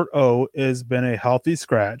Albert O has been a healthy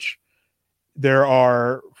scratch. There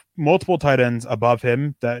are multiple tight ends above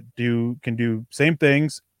him that can do same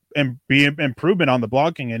things and be an improvement on the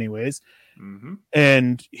blocking anyways. Mm-hmm.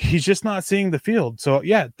 And he's just not seeing the field. So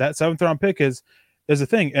yeah, that 7th round pick is a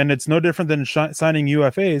thing. And it's no different than signing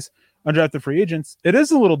UFAs, undrafted free agents. It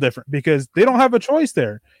is a little different because they don't have a choice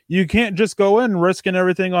there. You can't just go in risking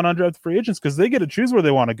everything on undrafted free agents because they get to choose where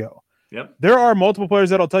they want to go. Yep. There are multiple players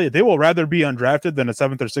that'll tell you they will rather be undrafted than a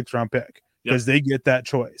 7th or 6th round pick because they get that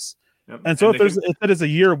choice. Yep. And so if that is a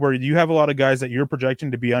year where you have a lot of guys that you're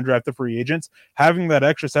projecting to be undrafted free agents, having that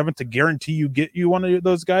extra 7th to guarantee you one of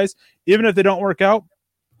those guys, even if they don't work out,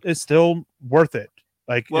 is still worth it.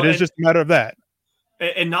 Like it is just a matter of that.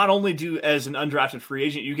 And not only do as an undrafted free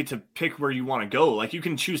agent, you get to pick where you want to go. Like you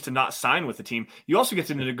can choose to not sign with the team. You also get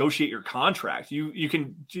to negotiate your contract. You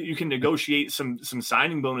can negotiate some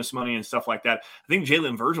signing bonus money and stuff like that. I think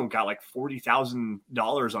Jalen Virgil got like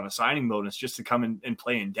 $40,000 on a signing bonus just to come and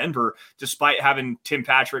play in Denver, despite having Tim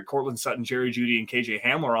Patrick, Cortland Sutton, Jerry Jeudy, and KJ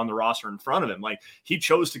Hamler on the roster in front of him. Like he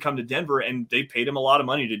chose to come to Denver, and they paid him a lot of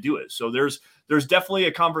money to do it. So there's definitely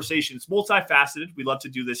a conversation. It's multifaceted. We love to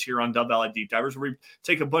do this here on Dove Valley Deep Divers, where we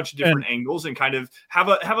take a bunch of different angles and kind of have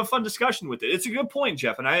a fun discussion with it. It's a good point,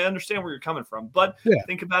 Jeff, and I understand where you're coming from, but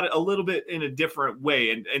think about it a little bit in a different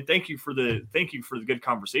way. And thank you for the good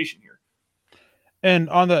conversation here. And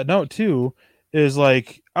on that note too, is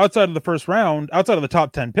like outside of the first round, outside of the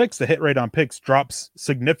top 10 picks, the hit rate on picks drops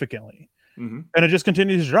significantly. Mm-hmm. And it just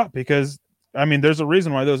continues to drop because I mean, there's a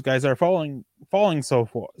reason why those guys are falling so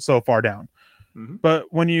far down. Mm-hmm. But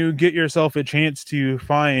when you get yourself a chance to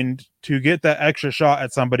get that extra shot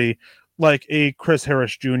at somebody like a Chris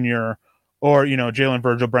Harris Jr. or, Jalen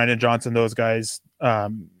Virgil, Brandon Johnson, those guys,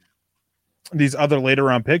 these other later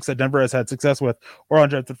round picks that Denver has had success with or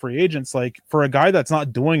undrafted free agents, like for a guy that's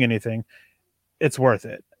not doing anything, it's worth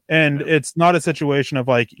it. And it's not a situation of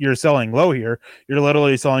like, you're selling low here. You're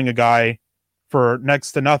literally selling a guy for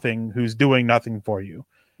next to nothing who's doing nothing for you.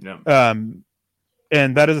 Yeah.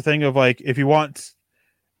 And that is a thing of like, if you want,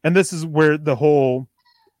 and this is where the whole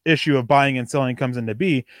issue of buying and selling comes into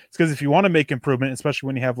be. It's because if you want to make improvement, especially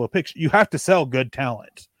when you have low picks, you have to sell good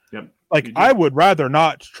talent. Yep. Like I would rather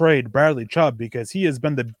not trade Bradley Chubb because he has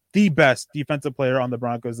been the best defensive player on the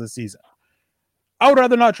Broncos this season. I would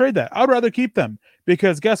rather not trade that. I would rather keep them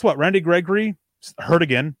because guess what? Randy Gregory hurt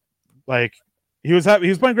again. Like he was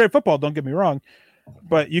playing great football. Don't get me wrong,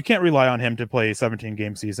 but you can't rely on him to play a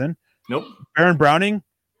 17-game season. Nope. Baron Browning.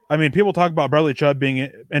 I mean, people talk about Bradley Chubb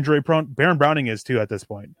being injury prone. Baron Browning is too at this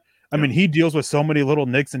point. I mean, he deals with so many little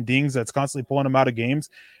nicks and dings that's constantly pulling him out of games.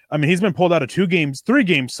 I mean, he's been pulled out of 3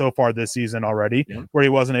 games so far this season already, where he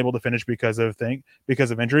wasn't able to finish because of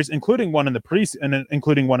injuries, including one in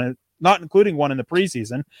the not including one in the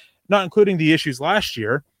preseason, not including the issues last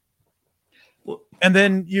year. And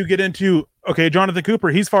then you get into Jonathan Cooper.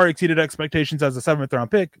 He's far exceeded expectations as a 7th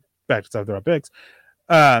round pick. Back to 7th round picks.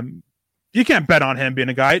 You can't bet on him being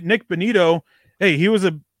a guy. Nick Benito, hey, he was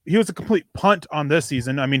a complete punt on this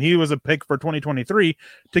season. I mean, he was a pick for 2023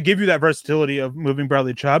 to give you that versatility of moving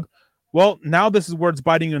Bradley Chubb. Well, now this is where it's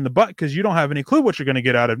biting you in the butt because you don't have any clue what you're going to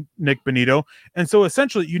get out of Nick Benito. And so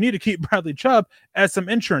essentially you need to keep Bradley Chubb as some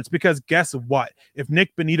insurance because guess what? If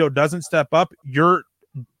Nick Benito doesn't step up, your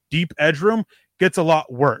deep edge room gets a lot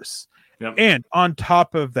worse. Yep. And on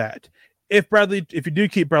top of that, if you do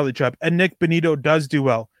keep Bradley Chubb and Nick Benito does do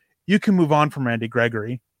well, you can move on from Randy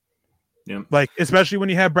Gregory. Yeah. Like, especially when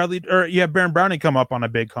you have Baron Browning come up on a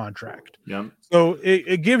big contract. Yeah. So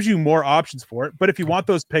it gives you more options for it. But if you want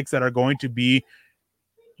those picks that are going to be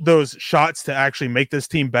those shots to actually make this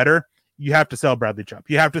team better, you have to sell Bradley Chubb.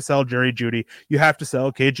 You have to sell Jerry Jeudy. You have to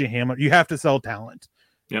sell KJ Hamler. You have to sell talent.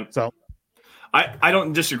 Yeah. So I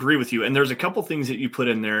don't disagree with you. And there's a couple things that you put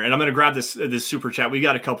in there, and I'm going to grab this super chat. We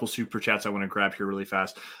got a couple super chats I want to grab here really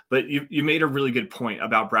fast, but you made a really good point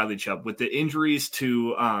about Bradley Chubb with the injuries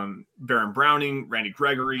to Baron Browning, Randy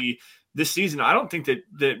Gregory this season. I don't think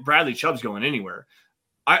that Bradley Chubb's going anywhere.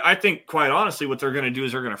 I think quite honestly, what they're going to do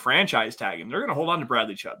is they're going to franchise tag him. They're going to hold on to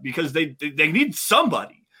Bradley Chubb because they need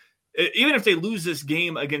somebody. Even if they lose this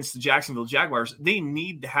game against the Jacksonville Jaguars, they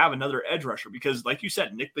need to have another edge rusher because, like you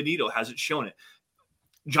said, Nick Benito hasn't shown it.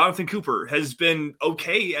 Jonathan Cooper has been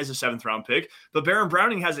okay as a 7th round pick, but Baron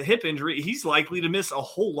Browning has a hip injury. He's likely to miss a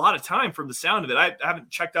whole lot of time from the sound of it. I haven't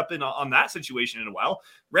checked up on that situation in a while.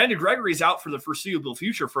 Randy Gregory's out for the foreseeable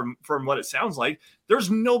future from what it sounds like. There's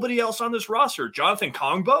nobody else on this roster. Jonathan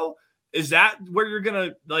Kongbo, is that where you're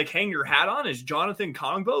going to hang your hat on? Is Jonathan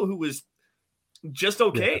Kongbo, who was just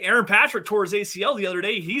okay. Yeah. Aaron Patrick tore his ACL the other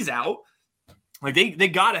day. He's out. Like they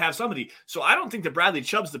got to have somebody. So I don't think that Bradley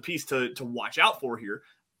Chubb's the piece to watch out for here.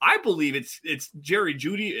 I believe it's Jerry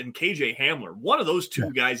Jeudy and KJ Hamler. One of those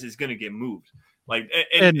two guys is going to get moved. Like,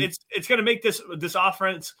 and it's going to make this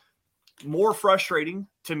offense more frustrating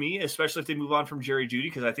to me, especially if they move on from Jerry Jeudy,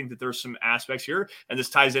 because I think that there's some aspects here, and this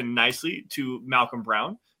ties in nicely to Malcolm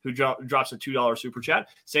Brown, who drops a $2 super chat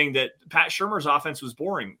saying that Pat Shurmur's offense was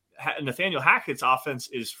boring. Nathaniel Hackett's offense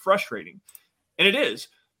is frustrating, and it is.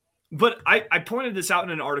 But I pointed this out in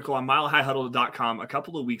an article on milehighhuddle.com a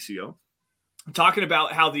couple of weeks ago, talking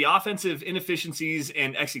about how the offensive inefficiencies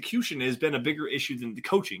and execution has been a bigger issue than the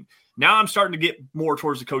coaching. Now I'm starting to get more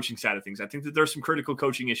towards the coaching side of things. I think that there's some critical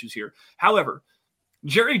coaching issues here. However,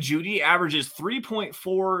 Jerry Jeudy averages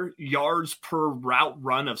 3.4 yards per route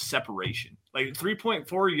run of separation, like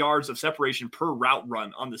 3.4 yards of separation per route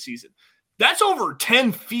run on the season. That's over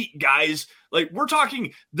 10 feet, guys. Like, we're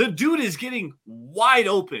talking, the dude is getting wide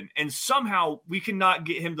open, and somehow we cannot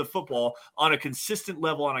get him the football on a consistent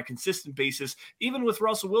level, on a consistent basis, even with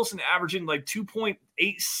Russell Wilson averaging like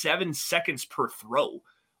 2.87 seconds per throw.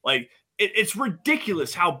 Like, it's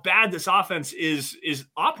ridiculous how bad this offense is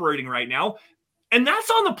operating right now. And that's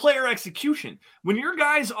on the player execution. When your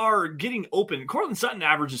guys are getting open, Cortland Sutton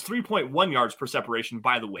averages 3.1 yards per separation,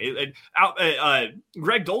 by the way.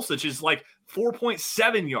 Greg Dulcich is like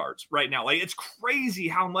 4.7 yards right now. Like, it's crazy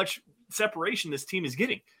how much separation this team is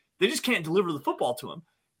getting. They just can't deliver the football to them.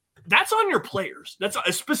 That's on your players. That's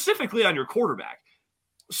specifically on your quarterback.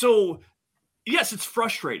 So, yes, it's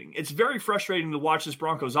frustrating. It's very frustrating to watch this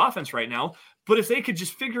Broncos offense right now. But if they could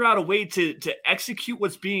just figure out a way to execute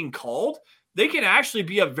what's being called, they can actually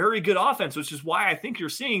be a very good offense, which is why I think you're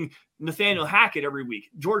seeing Nathaniel Hackett every week.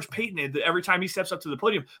 George Payton, every time he steps up to the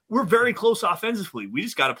podium, we're very close offensively. We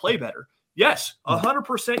just got to play better. Yes,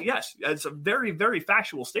 100% yes. It's a very, very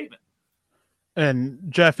factual statement. And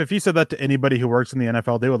Jeff, if you said that to anybody who works in the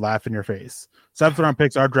NFL, they would laugh in your face. 7th round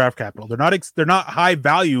picks are draft capital. They're not high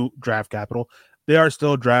value draft capital. They are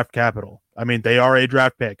still draft capital. I mean, they are a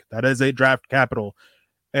draft pick. That is a draft capital.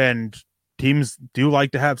 And teams do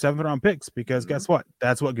like to have 7th round picks because guess what?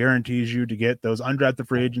 That's what guarantees you to get those undrafted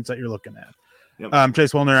free agents that you're looking at. Yep.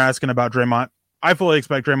 Chase Wilner asking about Draymond. I fully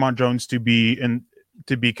expect Draymond Jones to be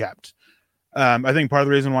kept. I think part of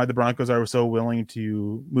the reason why the Broncos are so willing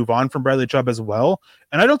to move on from Bradley Chubb as well,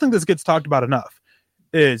 and I don't think this gets talked about enough,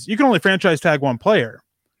 is you can only franchise tag one player.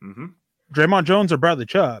 Mm-hmm. Draymond Jones or Bradley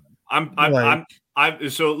Chubb.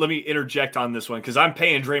 So let me interject on this one because I'm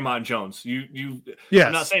paying Draymond Jones. Yes.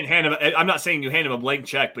 I'm not saying you hand him a blank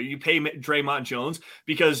check, but you pay Draymond Jones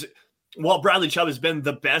because while Bradley Chubb has been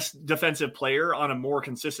the best defensive player on a more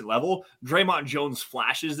consistent level, Draymond Jones'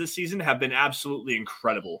 flashes this season have been absolutely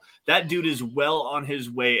incredible. That dude is well on his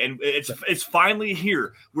way, and it's finally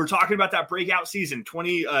here. We're talking about that breakout season,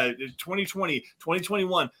 2020,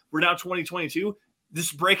 2021. We're now 2022.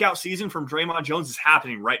 This breakout season from Draymond Jones is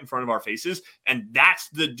happening right in front of our faces, and that's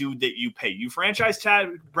the dude that you pay. You franchise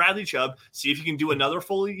tag Bradley Chubb, see if you can do another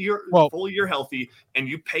full year healthy, and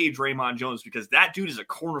you pay Draymond Jones because that dude is a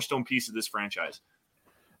cornerstone piece of this franchise.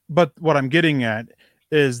 But what I'm getting at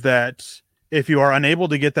is that if you are unable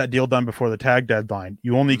to get that deal done before the tag deadline,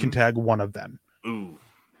 you only can tag one of them. Ooh.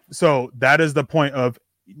 So that is the point of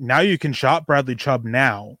now you can shop Bradley Chubb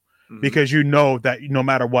now. Because you know that no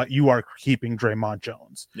matter what, you are keeping Draymond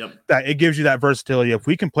Jones. Yep. That it gives you that versatility. If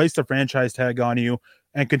we can place the franchise tag on you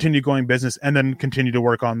and continue going business and then continue to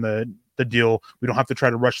work on the deal, we don't have to try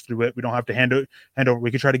to rush through it. We don't have to hand over.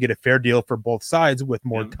 We can try to get a fair deal for both sides with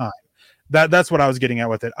more time. That's what I was getting at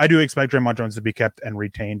with it. I do expect Draymond Jones to be kept and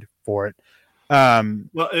retained for it.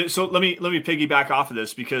 So let me piggyback off of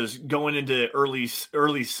this because going into early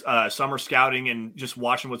summer scouting and just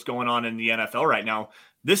watching what's going on in the NFL right now,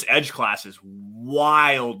 this edge class is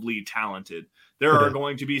wildly talented. There are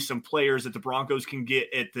going to be some players that the Broncos can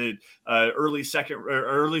get at the early second or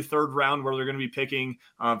early third round where they're going to be picking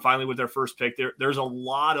finally with their first pick. There's a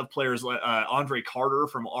lot of players. Andre Carter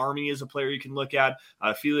from Army is a player you can look at.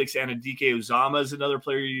 Felix Anudike-Uzomah is another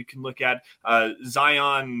player you can look at.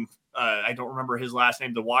 Zion. I don't remember his last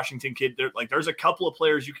name, the Washington kid. There's a couple of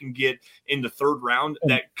players you can get in the third round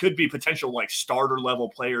that could be potential like starter level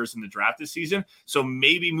players in the draft this season. So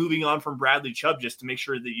maybe moving on from Bradley Chubb just to make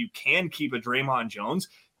sure that you can keep a Draymond Jones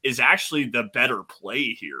is actually the better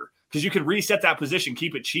play here because you can reset that position,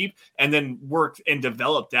 keep it cheap, and then work and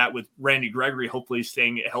develop that with Randy Gregory hopefully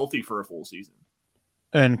staying healthy for a full season.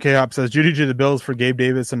 And K-Op says Jeudy to the Bills for Gabe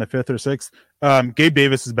Davis in the 5th or 6th. Gabe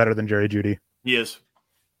Davis is better than Jerry Jeudy. He is.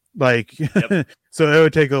 So it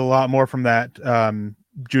would take a lot more from that.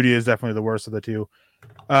 Jeudy is definitely the worst of the two.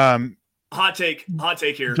 Hot take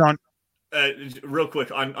here, John. Real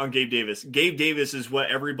quick on Gabe Davis. Gabe Davis is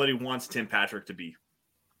what everybody wants Tim Patrick to be.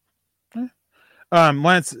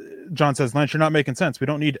 Lance John says, Lance, you're not making sense. We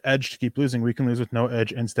don't need edge to keep losing. We can lose with no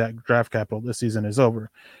edge and stack draft capital. This season is over.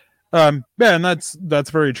 Yeah, and that's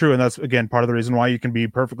very true. And that's, again, part of the reason why you can be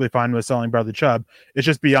perfectly fine with selling Bradley Chubb. It's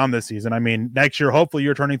just beyond this season. I mean, next year, hopefully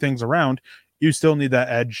you're turning things around. You still need that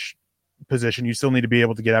edge position. You still need to be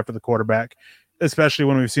able to get after the quarterback, especially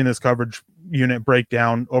when we've seen this coverage unit break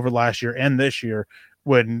down over last year and this year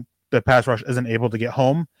when the pass rush isn't able to get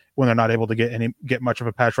home, when they're not able to get much of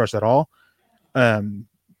a pass rush at all.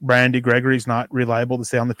 Randy Gregory's not reliable to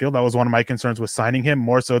stay on the field. That was one of my concerns with signing him,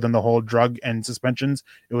 more so than the whole drug and suspensions.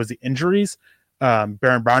 It was the injuries.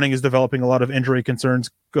 Baron Browning is developing a lot of injury concerns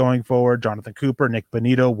going forward. Jonathan Cooper, Nick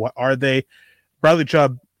Bonito, what are they? Bradley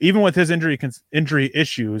Chubb, even with his injury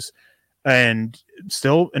issues and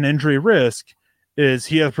still an injury risk,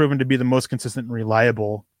 he has proven to be the most consistent and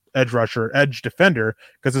reliable edge defender,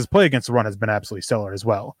 because his play against the run has been absolutely stellar as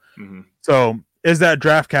well. Mm-hmm. So is that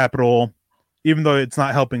draft capital, even though it's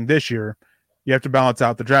not helping this year, you have to balance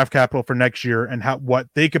out the draft capital for next year and what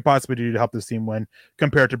they could possibly do to help this team win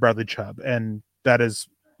compared to Bradley Chubb. And that is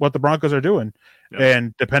what the Broncos are doing. Yep.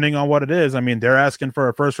 And depending on what it is, I mean, they're asking for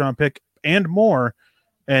a first-round pick and more,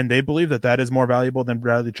 and they believe that is more valuable than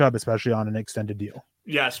Bradley Chubb, especially on an extended deal.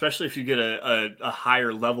 Yeah, especially if you get a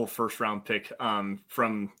higher level first-round pick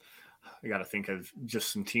from – I got to think of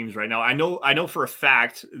just some teams right now. I know for a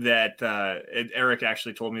fact that Eric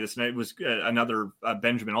actually told me this, and it was another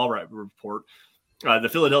Benjamin Allbright report. The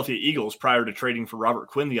Philadelphia Eagles, prior to trading for Robert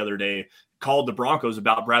Quinn the other day, called the Broncos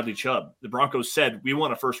about Bradley Chubb. The Broncos said, we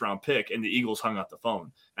want a first-round pick, and the Eagles hung up the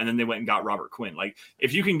phone. And then they went and got Robert Quinn. Like,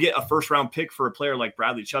 if you can get a first-round pick for a player like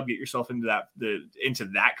Bradley Chubb, get yourself into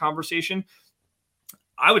that conversation.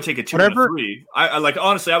 I would take a 2 and a 3.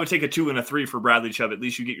 Honestly, I would take a 2 and a 3 for Bradley Chubb. At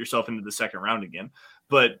least you get yourself into the second round again.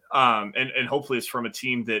 But and hopefully it's from a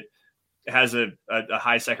team that has a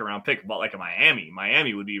high second round pick, about like a Miami.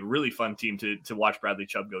 Miami would be a really fun team to watch Bradley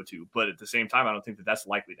Chubb go to. But at the same time, I don't think that's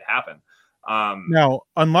likely to happen. Now,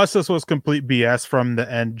 unless this was complete BS from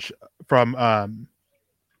the edge from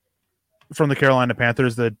the Carolina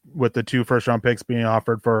Panthers, that with the 2 first round picks being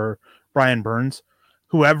offered for Brian Burns.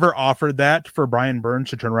 Whoever offered that for Brian Burns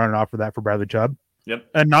should turn around and offer that for Bradley Chubb. Yep.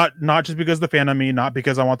 And not just because of the fan of me, not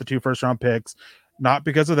because I want the 2 first round picks, not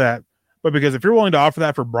because of that, but because if you're willing to offer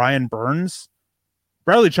that for Brian Burns,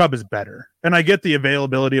 Bradley Chubb is better. And I get the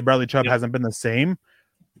availability of Bradley Chubb hasn't been the same,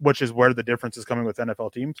 which is where the difference is coming with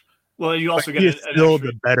NFL teams. Well, you also get still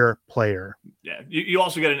the better player. Yeah, you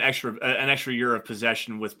also get an extra year of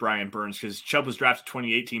possession with Brian Burns, because Chubb was drafted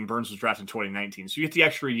 2018, Burns was drafted in 2019. So you get the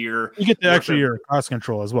extra year. You get the extra year of cost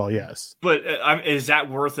control as well. Yes, but is that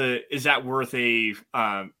worth an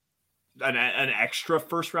extra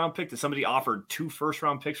first round pick? That somebody offered 2 first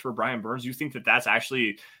round picks for Brian Burns? You think that that's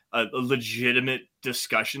actually a legitimate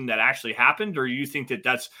discussion that actually happened, or you think that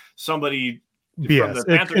that's somebody? BS.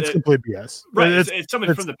 It's complete BS. Right. It's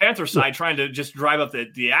somebody from the Panthers side trying to just drive up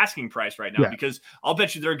the asking price right now, because I'll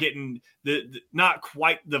bet you they're getting the not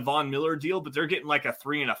quite the Von Miller deal, but they're getting like a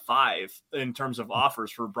 3 and a 5 in terms of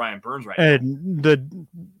offers for Brian Burns right now. And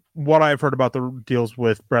what I've heard about the deals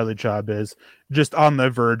with Bradley Chubb is just on the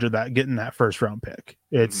verge of getting that first round pick.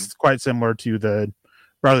 It's quite similar to the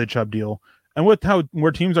Bradley Chubb deal. And with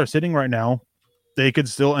where teams are sitting right now, they could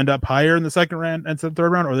still end up higher in the second round and the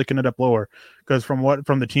third round, or they can end up lower. Because from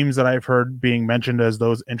the teams that I've heard being mentioned as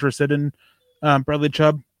those interested in Bradley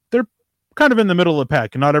Chubb, they're kind of in the middle of the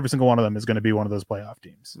pack, and not every single one of them is going to be one of those playoff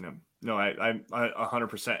teams. No, I'm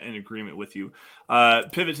 100% in agreement with you.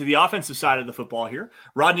 Pivot to the offensive side of the football here.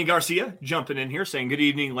 Rodney Garcia jumping in here saying, good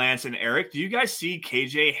evening, Lance and Eric. Do you guys see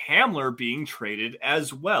KJ Hamler being traded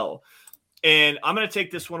as well? And I'm going to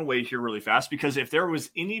take this one away here really fast, because if there was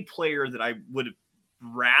any player that I would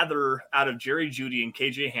rather out of Jerry Jeudy and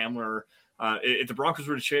KJ Hamler, if the Broncos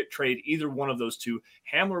were to trade either one of those two,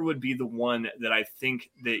 Hamler would be the one that I think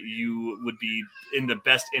that you would be in the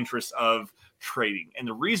best interest of trading. And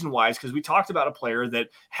the reason why is because we talked about a player that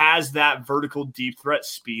has that vertical deep threat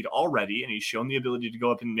speed already, and he's shown the ability to go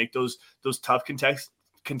up and make those tough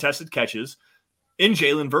contested catches in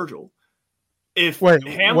Jalen Virgil.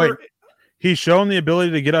 He's shown the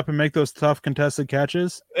ability to get up and make those tough contested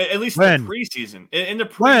catches. At least in the preseason. In the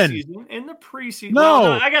preseason. No,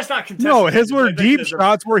 well, I guess not contested. No, his were deep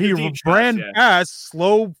shots where he ran past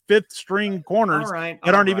slow fifth string corners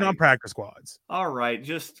that aren't even on practice squads. All right,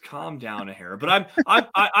 just calm down a hair. But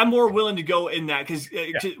I'm more willing to go in that, because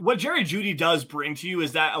what Jerry Jeudy does bring to you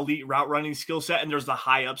is that elite route running skill set, and there's the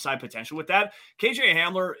high upside potential with that. KJ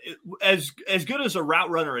Hamler, as good as a route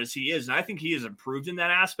runner as he is, and I think he has improved in that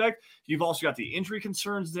aspect, you've also got the injury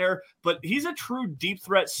concerns there, but he's a true deep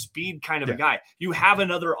threat speed kind of a guy. You have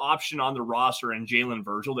another option on the roster in Jalen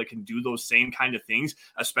Virgil that can do those same kind of things,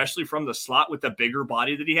 especially from the slot with the bigger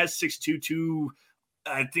body that he has, 6'2",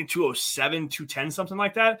 I think 207, 210, something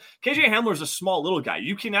like that. KJ Hamler is a small little guy.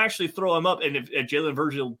 You can actually throw him up, and if Jalen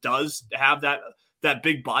Virgil does have that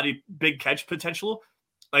big body, big catch potential,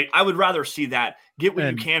 like I would rather see that. Get what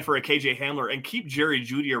you can for a KJ Hamler and keep Jerry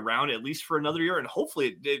Jeudy around at least for another year, and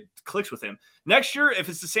hopefully it clicks with him. Next year, if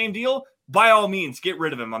it's the same deal, by all means, get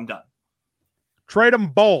rid of him. I'm done. Trade them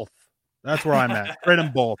both. That's where I'm at. Trade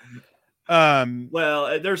them both.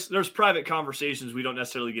 Well, there's private conversations we don't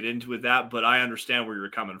necessarily get into with that, but I understand where you're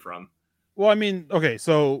coming from. Well, I mean, okay,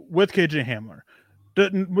 so with KJ Hamler,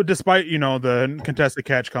 despite the contested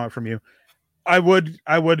catch comment from you, I would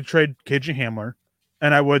trade KJ Hamler,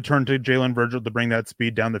 and I would turn to Jalen Virgil to bring that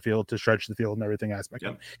speed down the field, to stretch the field and everything aspect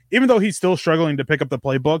of it. Even though he's still struggling to pick up the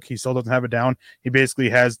playbook, he still doesn't have it down. He basically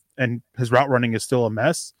has, and his route running is still a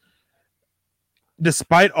mess.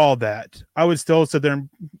 Despite all that, I would still sit there and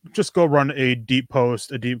just go run a deep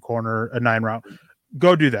post, a deep corner, a 9 route.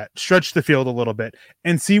 Go do that. Stretch the field a little bit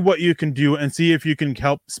and see what you can do, and see if you can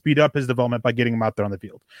help speed up his development by getting him out there on the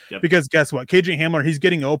field. Because guess what? KJ Hamler, he's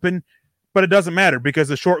getting open, but it doesn't matter because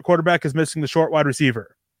the short quarterback is missing the short wide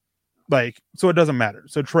receiver. So it doesn't matter.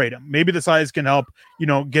 So trade him. Maybe the size can help,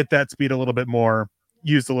 get that speed a little bit more,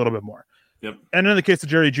 used a little bit more. And in the case of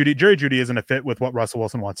Jerry Jeudy isn't a fit with what Russell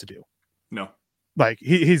Wilson wants to do. No.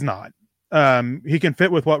 He's not. He can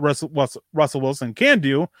fit with what Russell Wilson can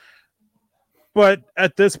do, but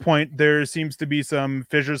at this point, there seems to be some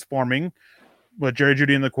fissures forming with Jerry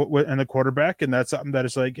Jeudy and the quarterback, and that's something that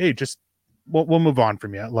is like, hey, just we'll move on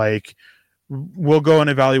from you. We'll go and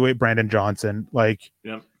evaluate Brandon Johnson.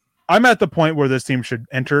 I'm at the point where this team should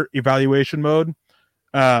enter evaluation mode.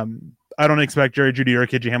 I don't expect Jerry Jeudy or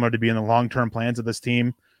KJ Hamler to be in the long-term plans of this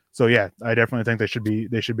team. So yeah, I definitely think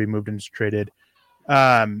they should be moved and traded.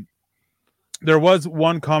 There was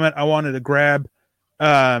one comment I wanted to grab.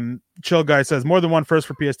 Chill Guy says, more than one first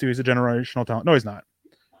for PS2. He's a generational talent. No, he's not.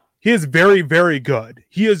 He is very, very good.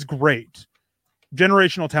 He is great.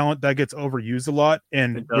 Generational talent that gets overused a lot,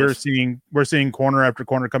 and we're seeing corner after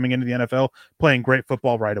corner coming into the NFL playing great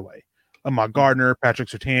football right away. Ahmad Gardner, Patrick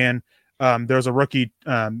Surtain. There's a rookie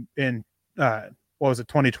in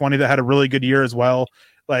 2020 that had a really good year as well.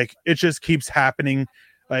 It just keeps happening.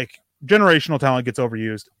 Generational talent gets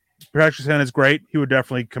overused. Patrick Surtain is great. He would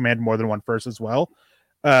definitely command more than one first as well.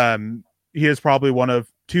 He is probably one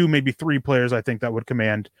of 2, maybe 3 players I think that would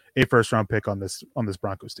command a first round pick on this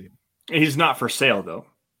Broncos team. He's not for sale though.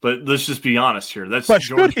 But let's just be honest here.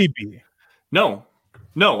 Should he be? No.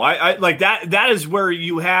 I like that. That is where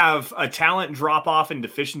you have a talent drop off and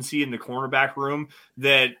deficiency in the cornerback room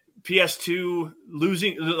that PS2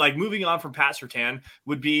 moving on from Pat Surtain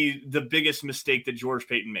would be the biggest mistake that George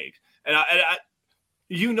Paton made. And I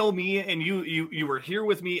me, and you were here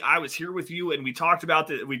with me. I was here with you, and we talked about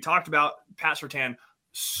Pat Surtain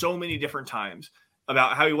so many different times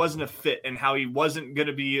about how he wasn't a fit and how he wasn't going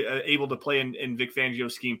to be able to play in Vic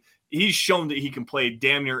Fangio's scheme. He's shown that he can play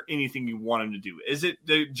damn near anything you want him to do. Is it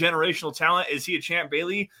the generational talent? Is he a Champ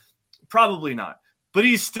Bailey? Probably not. But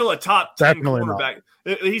he's still a top 10 cornerback.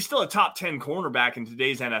 He's still a top 10 cornerback in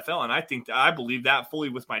today's NFL, and I believe that fully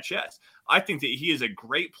with my chest. I think that he is a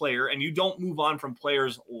great player, and you don't move on from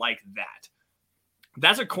players like that.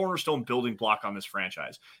 That's a cornerstone building block on this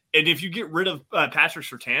franchise. And if you get rid of Patrick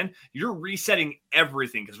Surtain, you're resetting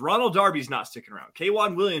everything because Ronald Darby's not sticking around.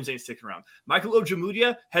 K'Wan Williams ain't sticking around. Michael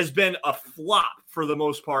Ojemudia has been a flop for the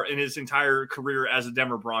most part in his entire career as a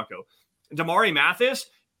Denver Bronco. Damari Mathis,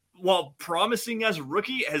 while promising as a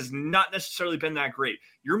rookie, has not necessarily been that great.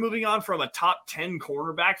 You're moving on from a top 10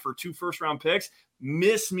 cornerback for 2 first-round picks.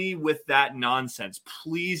 Miss me with that nonsense.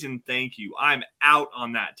 Please and thank you. I'm out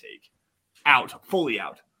on that take. Out. Fully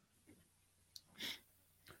out.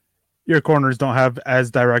 Your corners don't have as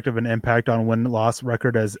direct of an impact on win-loss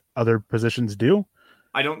record as other positions do.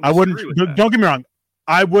 Don't get me wrong.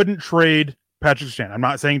 I wouldn't trade Patrick Surtain. I'm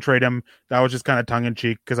not saying trade him. That was just kind of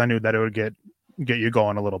tongue-in-cheek because I knew that it would get you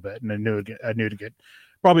going a little bit, and I knew to get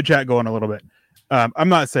probably chat going a little bit. I'm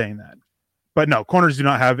not saying that, but no, corners do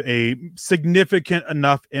not have a significant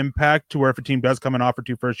enough impact to where if a team does come and offer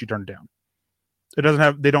 2 first, you turn it down.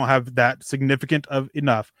 They don't have that significant of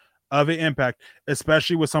enough of an impact,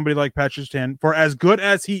 especially with somebody like Patrick Surtain. For as good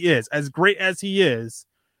as he is, as great as he is,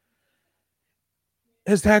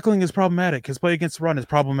 his tackling is problematic. His play against the run is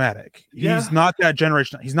problematic. Yeah. He's not that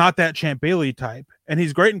generational. He's not that Champ Bailey type, and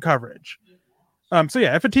he's great in coverage. So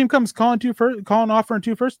yeah, if a team comes calling offering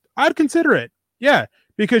 2 first, I'd consider it. Yeah,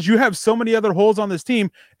 because you have so many other holes on this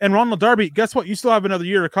team. And Ronald Darby, guess what? You still have another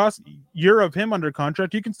year of him under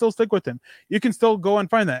contract. You can still stick with him. You can still go and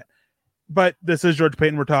find that. But this is George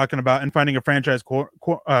Paton we're talking about, and finding a franchise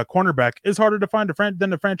cornerback is harder to find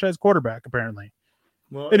than a franchise quarterback, apparently.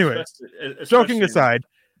 Well, anyways, joking aside,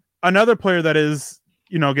 another player that is,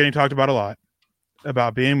 getting talked about a lot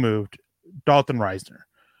about being moved, Dalton Risner,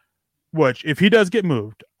 which if he does get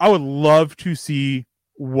moved, I would love to see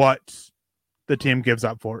what the team gets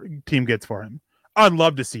for him. I'd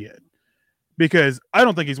love to see it, because I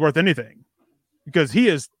don't think he's worth anything, because he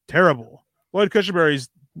is terrible. Lloyd Cushenberry's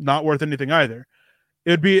not worth anything either.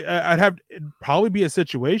 It'd probably be a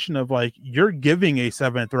situation of like, you're giving a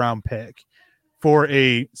 7th round pick for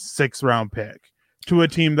a 6th round pick to a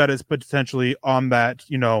team that is potentially on that,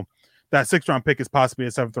 that 6th round pick is possibly a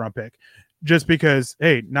 7th round pick, just because,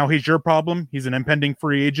 hey, now he's your problem. He's an impending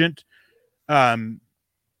free agent.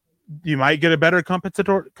 You might get a better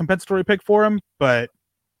compensatory pick for him, and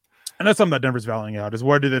that's something that Denver's valuing out, is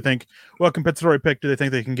what compensatory pick do they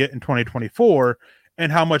think they can get in 2024,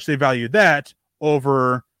 and how much they value that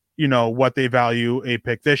over, what they value a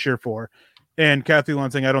pick this year for. And Kathy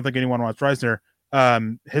Lund saying, I don't think anyone wants Risner.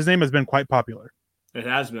 His name has been quite popular. It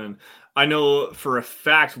has been. I know for a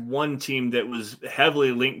fact one team that was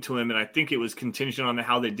heavily linked to him, and I think it was contingent on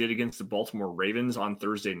how they did against the Baltimore Ravens on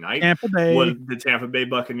Thursday night, was the Tampa Bay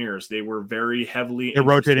Buccaneers. They were very heavily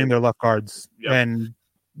rotating their left guards. Yep. And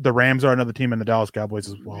the Rams are another team, in the Dallas Cowboys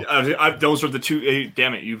as well. Those are the two.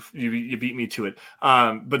 Damn it, you beat me to it.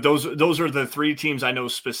 But those are the 3 teams I know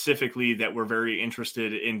specifically that were very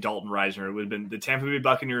interested in Dalton Risner. It would have been the Tampa Bay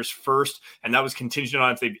Buccaneers first, and that was contingent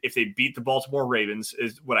on if they beat the Baltimore Ravens,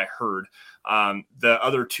 is what I heard. The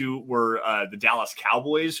other 2 were the Dallas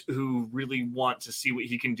Cowboys, who really want to see what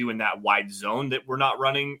he can do in that wide zone that we're not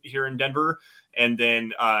running here in Denver. And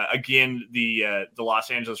then again, the Los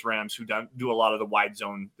Angeles Rams, who do a lot of the wide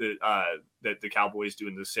zone that the Cowboys do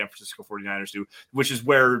and the San Francisco 49ers do, which is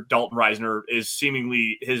where Dalton Risner is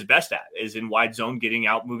seemingly his best at, is in wide zone, getting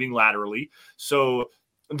out, moving laterally. So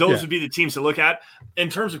those would be the teams to look at. In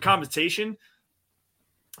terms of compensation,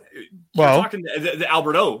 you're talking the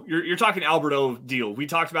Albert O. You're talking Albert O deal. We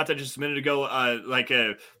talked about that just a minute ago, like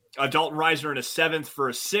a Dalton Risner in a 7th for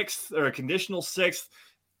a 6th, or a conditional 6th.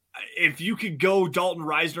 If you could go Dalton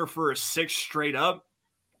Risner for a 6 straight up,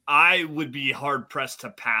 I would be hard pressed to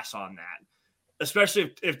pass on that.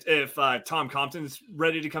 Especially if Tom Compton's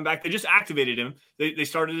ready to come back. They just activated him. They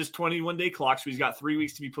started his 21-day clock, so he's got 3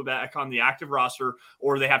 weeks to be put back on the active roster,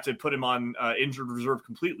 or they have to put him on injured reserve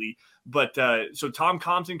completely. But so Tom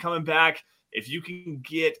Compton coming back, if you can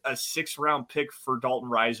get a 6th round pick for Dalton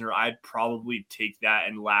Risner, I'd probably take that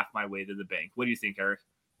and laugh my way to the bank. What do you think, Eric?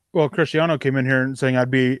 Well, Cristiano came in here and saying,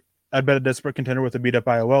 I'd bet a desperate contender with a beat up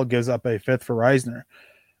IOL gives up a 5th for Risner.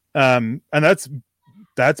 And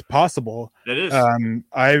that's possible. It is.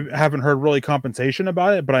 I haven't heard really compensation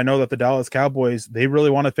about it, but I know that the Dallas Cowboys, they really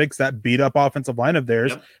want to fix that beat up offensive line of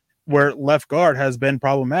theirs, where left guard has been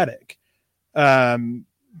problematic.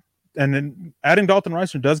 And then adding Dalton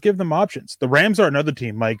Risner does give them options. The Rams are another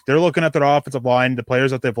team. Like, they're looking at their offensive line, the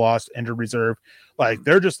players that they've lost, injured reserve. Like,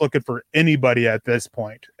 they're just looking for anybody at this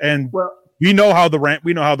point. And we know how the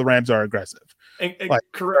Rams are aggressive.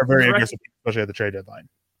 Are very aggressive, especially at the trade deadline.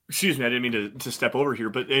 Excuse me, I didn't mean to step over here,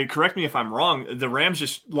 but correct me if I'm wrong. The Rams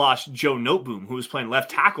just lost Joe Noteboom, who was playing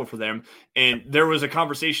left tackle for them, and there was a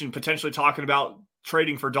conversation potentially talking about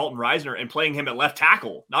trading for Dalton Risner and playing him at left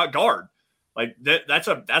tackle, not guard. Like that's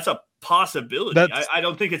a possibility. I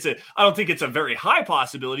don't think it's a very high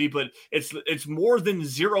possibility, but it's more than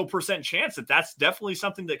 0% chance that's definitely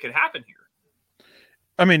something that could happen here.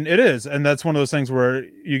 I mean, it is, and that's one of those things where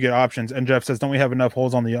you get options. And Jeff says, don't we have enough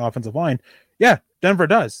holes on the offensive line? Yeah, Denver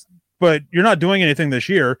does, but you're not doing anything this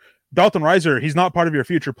year. Dalton Risner, he's not part of your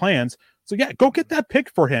future plans. So yeah, go get that pick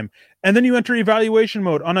for him. And then you enter evaluation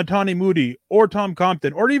mode on Atani Moody or Tom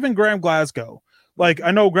Compton or even Graham Glasgow. Like,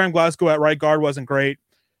 I know Graham Glasgow at right guard wasn't great,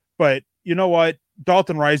 but you know what?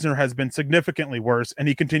 Dalton Risner has been significantly worse, and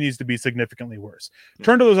he continues to be significantly worse.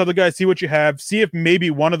 Turn to those other guys, see what you have, see if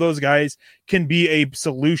maybe one of those guys can be a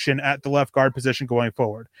solution at the left guard position going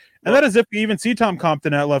forward. And that is if we even see Tom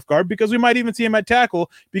Compton at left guard, because we might even see him at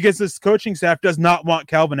tackle, because this coaching staff does not want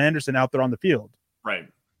Calvin Anderson out there on the field. Right.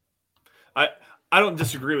 I don't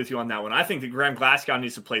disagree with you on that one. I think that Graham Glasgow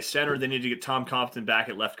needs to play center. They need to get Tom Compton back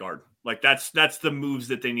at left guard. Like, that's the moves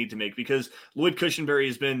that they need to make, because Lloyd Cushenberry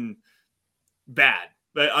has been bad.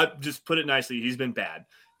 But I just put it nicely, he's been bad.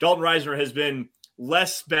 Dalton Risner has been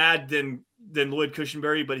less bad than Lloyd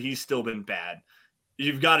Cushenberry, but he's still been bad.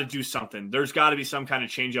 you've got to do something. There's got to be some kind of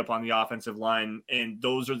change up on the offensive line, and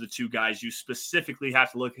those are the two guys you specifically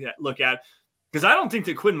have to look at. Because I don't think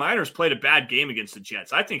that Quinn Miners played a bad game against the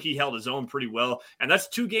Jets. I think he held his own pretty well. And that's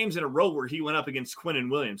 2 games in a row where he went up against Quinnen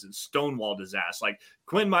Williams and stonewalled his ass. Like,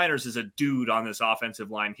 Quinn Miners is a dude on this offensive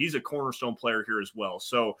line. He's a cornerstone player here as well.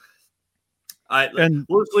 So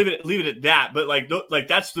we'll just leave it at that. But like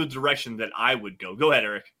that's the direction that I would go. Go ahead,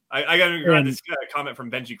 Eric. I got to grab this comment from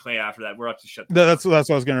Benji Clay after that. We're up to shut. That's what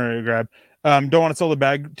I was going to grab. Don't want to sell the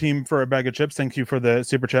bag team for a bag of chips. Thank you for the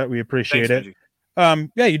super chat. We appreciate it. Benji.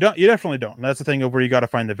 Yeah, you definitely don't. And that's the thing of where you got to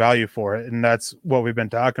find the value for it. And that's what we've been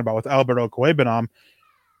talking about with Alberto Cuebanam.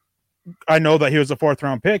 I know that he was a 4th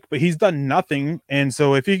round pick, but he's done nothing. And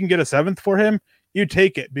so if you can get a 7th for him, you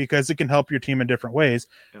take it because it can help your team in different ways.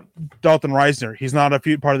 Yeah. Dalton Reisner, he's not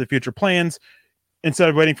a part of the future plans. Instead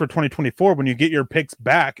of waiting for 2024, when you get your picks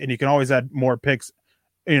back, and you can always add more picks,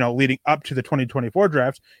 leading up to the 2024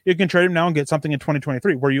 drafts, you can trade him now and get something in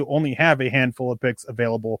 2023 where you only have a handful of picks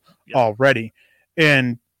available already.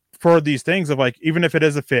 And for these things of like, even if it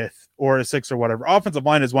is a 5th or a 6th or whatever, offensive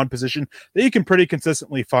line is one position that you can pretty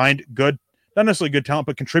consistently find good, not necessarily good talent,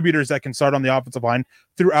 but contributors that can start on the offensive line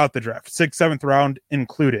throughout the draft, 6th, 7th round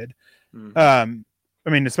included.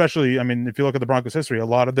 Especially, if you look at the Broncos history, a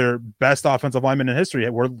lot of their best offensive linemen in history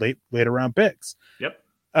were later round picks. Yep.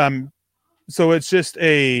 So it's just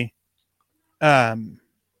a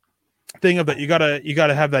thing of that you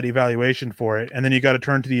gotta have that evaluation for it, and then you got to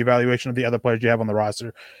turn to the evaluation of the other players you have on the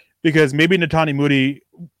roster, because maybe Netani Moody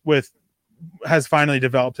has finally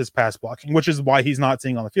developed his pass blocking, which is why he's not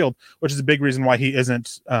seeing on the field, which is a big reason why he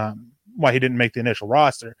isn't why he didn't make the initial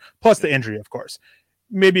roster, plus the injury, of course.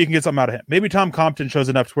 Maybe you can get something out of him. Maybe Tom Compton shows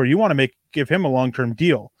enough to where you want to give him a long-term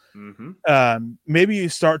deal. Mm-hmm. Maybe you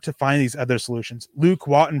start to find these other solutions. Luke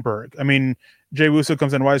Wattenberg. Jay Wusso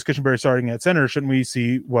comes in. Why is Cushenberry starting at center? Shouldn't we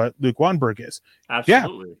see what Luke Wattenberg is?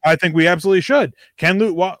 Absolutely. Yeah, I think we absolutely should. Can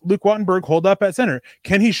Luke Wattenberg hold up at center?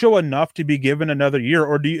 Can he show enough to be given another year,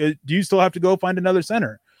 or do you still have to go find another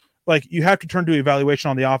center? Like, you have to turn to evaluation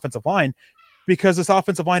on the offensive line, because this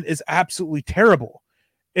offensive line is absolutely terrible.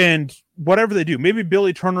 And whatever they do, maybe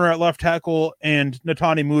Billy Turner at left tackle and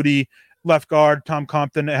Netani Moody left guard, Tom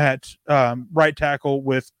Compton at right tackle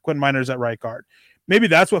with Quinn Miners at right guard. Maybe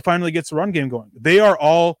that's what finally gets the run game going.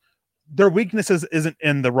 Their weaknesses isn't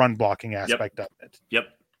in the run blocking aspect of it. Yep.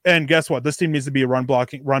 And guess what? This team needs to be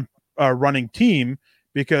a running team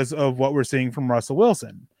because of what we're seeing from Russell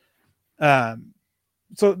Wilson.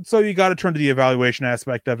 So you got to turn to the evaluation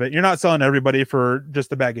aspect of it. You're not selling everybody for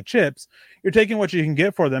just a bag of chips. You're taking what you can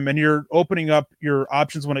get for them, and you're opening up your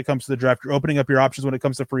options when it comes to the draft. You're opening up your options when it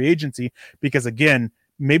comes to free agency, because again,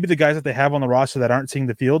 maybe the guys that they have on the roster that aren't seeing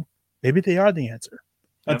the field, maybe they are the answer.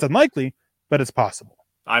 That's unlikely, but it's possible.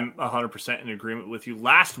 I'm 100% in agreement with you.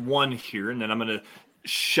 Last one here, and then I'm going to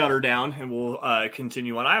shut her down and we'll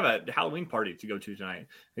continue on. I have a Halloween party to go to tonight.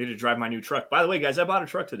 I need to drive my new truck. By the way, guys, I bought a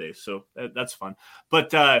truck today, so that's fun.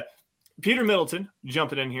 But Peter Middleton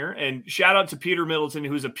jumping in here, and shout out to Peter Middleton,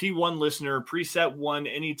 who's a P1 listener, preset 1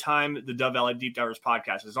 anytime the Dove Valley Deep Divers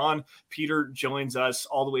podcast is on. Peter joins us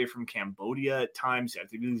all the way from Cambodia at times. I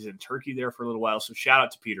think he's in Turkey there for a little while, so shout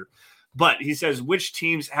out to Peter. But he says, which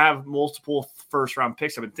teams have multiple first-round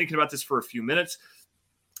picks? I've been thinking about this for a few minutes.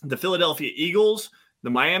 The Philadelphia Eagles, the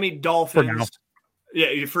Miami Dolphins.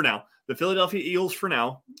 For now. The Philadelphia Eagles for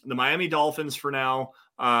now. The Miami Dolphins for now.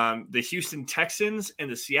 The Houston Texans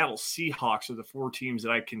and the Seattle Seahawks are the 4 teams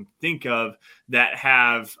that I can think of that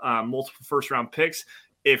have multiple first-round picks.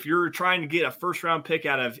 If you're trying to get a first-round pick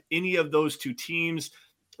out of any of those 2 teams,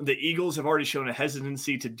 the Eagles have already shown a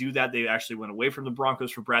hesitancy to do that. They actually went away from the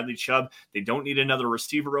Broncos for Bradley Chubb. They don't need another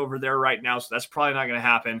receiver over there right now, so that's probably not going to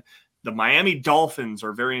happen. The Miami Dolphins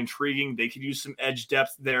are very intriguing. They could use some edge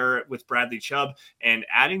depth there with Bradley Chubb, and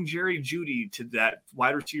adding Jerry Jeudy to that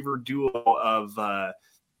wide receiver duo of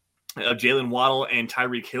Jalen Waddle and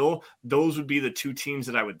Tyreek Hill. Those would be the 2 teams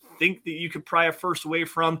that I would think that you could pry a first away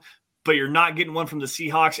from. But you're not getting one from the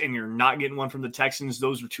Seahawks, and you're not getting one from the Texans.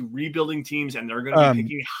 Those are 2 rebuilding teams, and they're going to be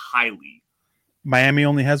picking highly. Miami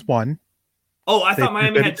only has 1. Oh, I thought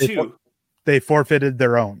Miami had 2. They forfeited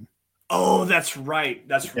their own. Oh, that's right.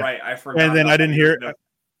 That's right. I forgot. And then I didn't hear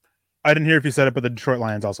if you said it, but the Detroit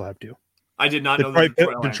Lions also have 2. I did not know that.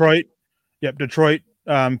 Detroit. Yep, Detroit,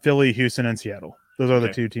 Philly, Houston, and Seattle. Those are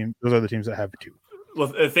the 2 teams. Those are the teams that have 2.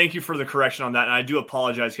 Well, thank you for the correction on that. And I do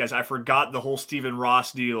apologize, guys. I forgot the whole Stephen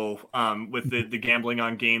Ross deal with the gambling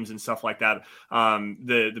on games and stuff like that.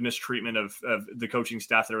 The mistreatment of the coaching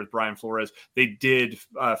staff there with Brian Flores. They did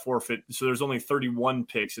forfeit. So there's only 31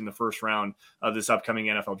 picks in the first round of this upcoming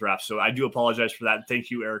NFL draft. So I do apologize for that. Thank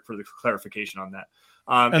you, Eric, for the clarification on that.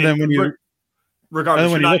 And then when you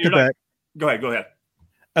regardless, go ahead.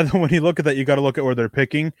 And then when you look at that, you got to look at where they're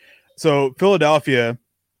picking. So Philadelphia,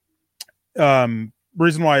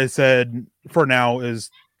 reason why I said for now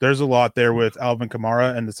is there's a lot there with Alvin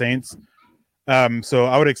Kamara and the Saints. So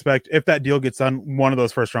I would expect if that deal gets done, one of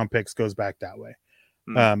those first round picks goes back that way.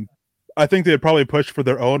 I think they'd probably push for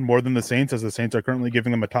their own more than the Saints, as the Saints are currently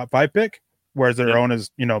giving them a top 5 pick, whereas their own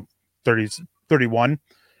is, 31.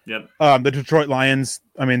 Yep. The Detroit Lions,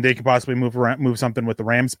 I mean, they could possibly move something with the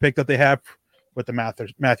Rams pick that they have with the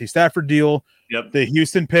Matthew Stafford deal. Yep. The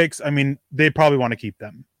Houston picks, I mean, they probably want to keep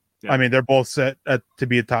them. Yep. I mean, they're both set to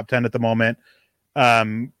be a top 10 at the moment.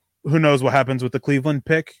 Who knows what happens with the Cleveland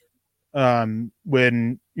pick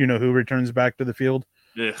when, who returns back to the field.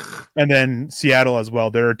 Ugh. And then Seattle as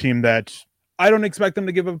well. They're a team that I don't expect them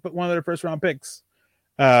to give up one of their first round picks.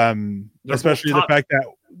 Especially the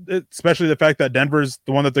fact that Denver's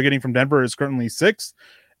the one that they're getting from Denver is currently 6th,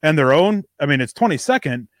 and their own, I mean, it's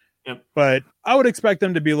 22nd. Yep. But I would expect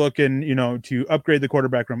them to be looking, to upgrade the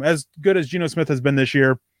quarterback room. As good as Geno Smith has been this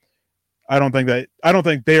year, I don't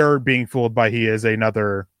think they're being fooled by he is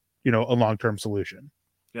another, a long-term solution.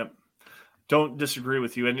 Yep. Don't disagree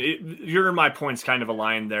with you. And your and my points kind of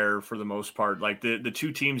aligned there for the most part. Like the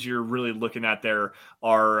two teams you're really looking at there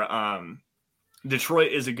are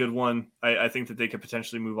Detroit is a good one. I think that they could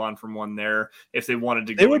potentially move on from one there if they wanted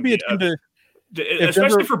to go. It would be a team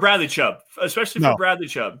especially for Bradley Chubb. For Bradley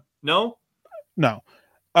Chubb. No? No.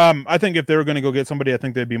 I think if they were going to go get somebody, I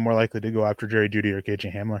think they'd be more likely to go after Jerry Jeudy or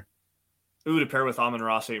KJ Hamler. Ooh, to pair with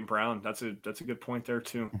Amon-Ra St. Brown. That's a good point there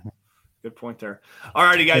too. Mm-hmm. Good point there. All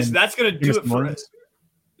righty, guys. That's going to do it for us.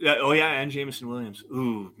 Yeah. Oh, yeah. And Jameson Williams.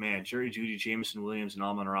 Ooh, man. Jerry Jeudy, Jameson Williams, and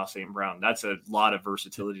Amon-Ra St. Brown. That's a lot of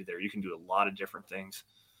versatility there. You can do a lot of different things.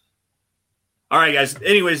 All right, guys.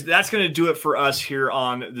 Anyways, that's going to do it for us here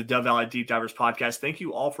on the Dove Valley Deep Divers podcast. Thank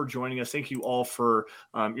you all for joining us. Thank you all for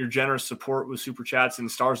your generous support with Super Chats and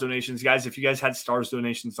Stars donations. Guys, if you guys had Stars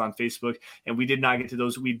donations on Facebook and we did not get to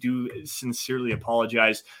those, we do sincerely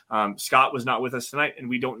apologize. Scott was not with us tonight, and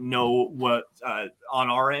we don't know what on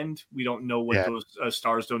our end. We don't know what those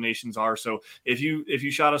Stars donations are. So if you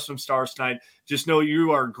shot us some stars tonight, just know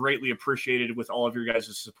you are greatly appreciated with all of your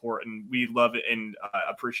guys' support, and we love it and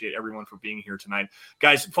appreciate everyone for being here tonight.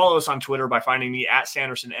 Guys, follow us on Twitter by finding me at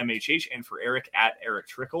SandersonMHH and for Eric at Eric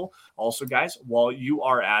Trickle. Also, guys, while you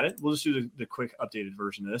are at it, we'll just do the quick updated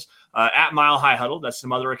version of this. At Mile High Huddle, that's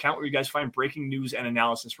some other account where you guys find breaking news and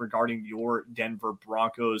analysis regarding your Denver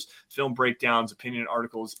Broncos, film breakdowns, opinion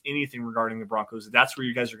articles, anything regarding the Broncos. That's where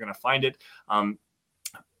you guys are going to find it.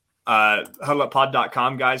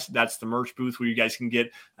 HuddleUpPod.com, guys. That's the merch booth where you guys can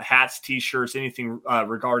get hats, t-shirts, anything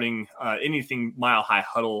regarding anything Mile High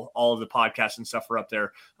Huddle. All of the podcasts and stuff are up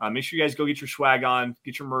there. Make sure you guys go get your swag on,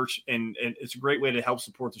 get your merch, and it's a great way to help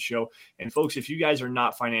support the show. And folks, if you guys are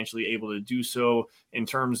not financially able to do so in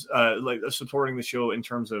terms like supporting the show in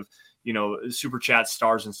terms of super chat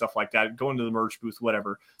stars and stuff like that, go into the merch booth,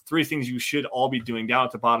 whatever. 3 things you should all be doing down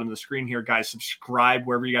at the bottom of the screen here, guys. Subscribe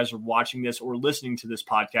wherever you guys are watching this or listening to this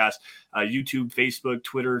podcast, YouTube, Facebook,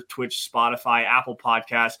 Twitter, Twitch, Spotify, Apple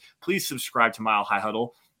Podcasts. Please subscribe to Mile High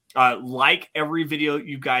Huddle. Like every video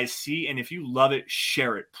you guys see, and if you love it,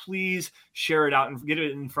 share it. Please share it out and get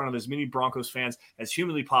it in front of as many Broncos fans as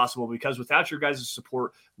humanly possible, because without your guys'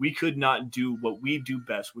 support, we could not do what we do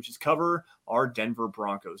best, which is cover our Denver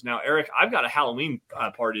Broncos. Now, Eric, I've got a Halloween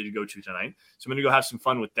party to go to tonight, so I'm going to go have some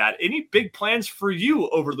fun with that. Any big plans for you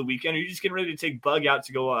over the weekend? Or are you just getting ready to take Bug out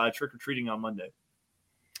to go trick-or-treating on Monday?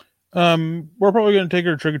 We're probably going to take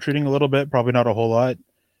her trick-or-treating a little bit, probably not a whole lot.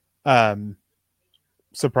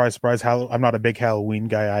 Surprise, I'm not a big Halloween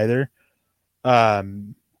guy either.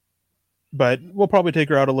 But we'll probably take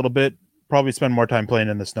her out a little bit, probably spend more time playing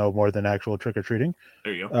in the snow more than actual trick-or-treating.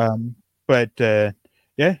 There you go.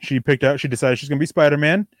 She decided she's going to be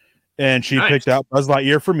Spider-Man, and she picked out Buzz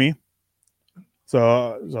Lightyear for me.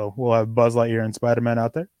 So we'll have Buzz Lightyear and Spider-Man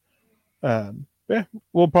out there.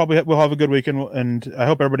 We'll have a good weekend, and I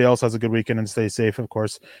hope everybody else has a good weekend and stay safe. Of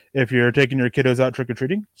course, if you're taking your kiddos out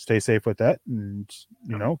trick-or-treating, stay safe with that, and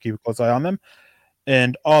keep a close eye on them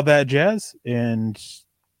and all that jazz. And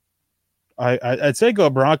I'd say go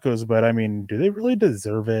Broncos, but I mean, do they really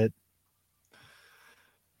deserve it?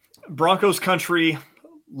 Broncos country,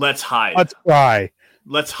 let's hide. Let's fly.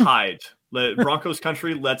 Let's hide. Broncos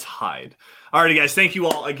country, let's hide. All righty, guys. Thank you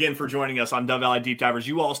all again for joining us on Dove Valley Deep Divers.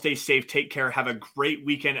 You all stay safe. Take care. Have a great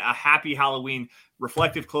weekend. A happy Halloween.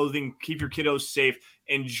 Reflective clothing. Keep your kiddos safe.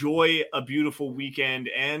 Enjoy a beautiful weekend.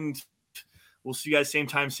 And we'll see you guys same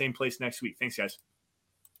time, same place next week. Thanks, guys.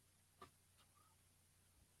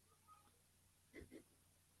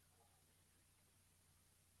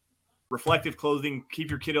 reflective clothing.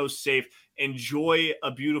 Keep your kiddos safe. Enjoy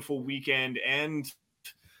a beautiful weekend, and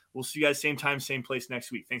we'll see you guys same time, same place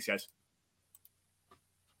next week. Thanks, guys.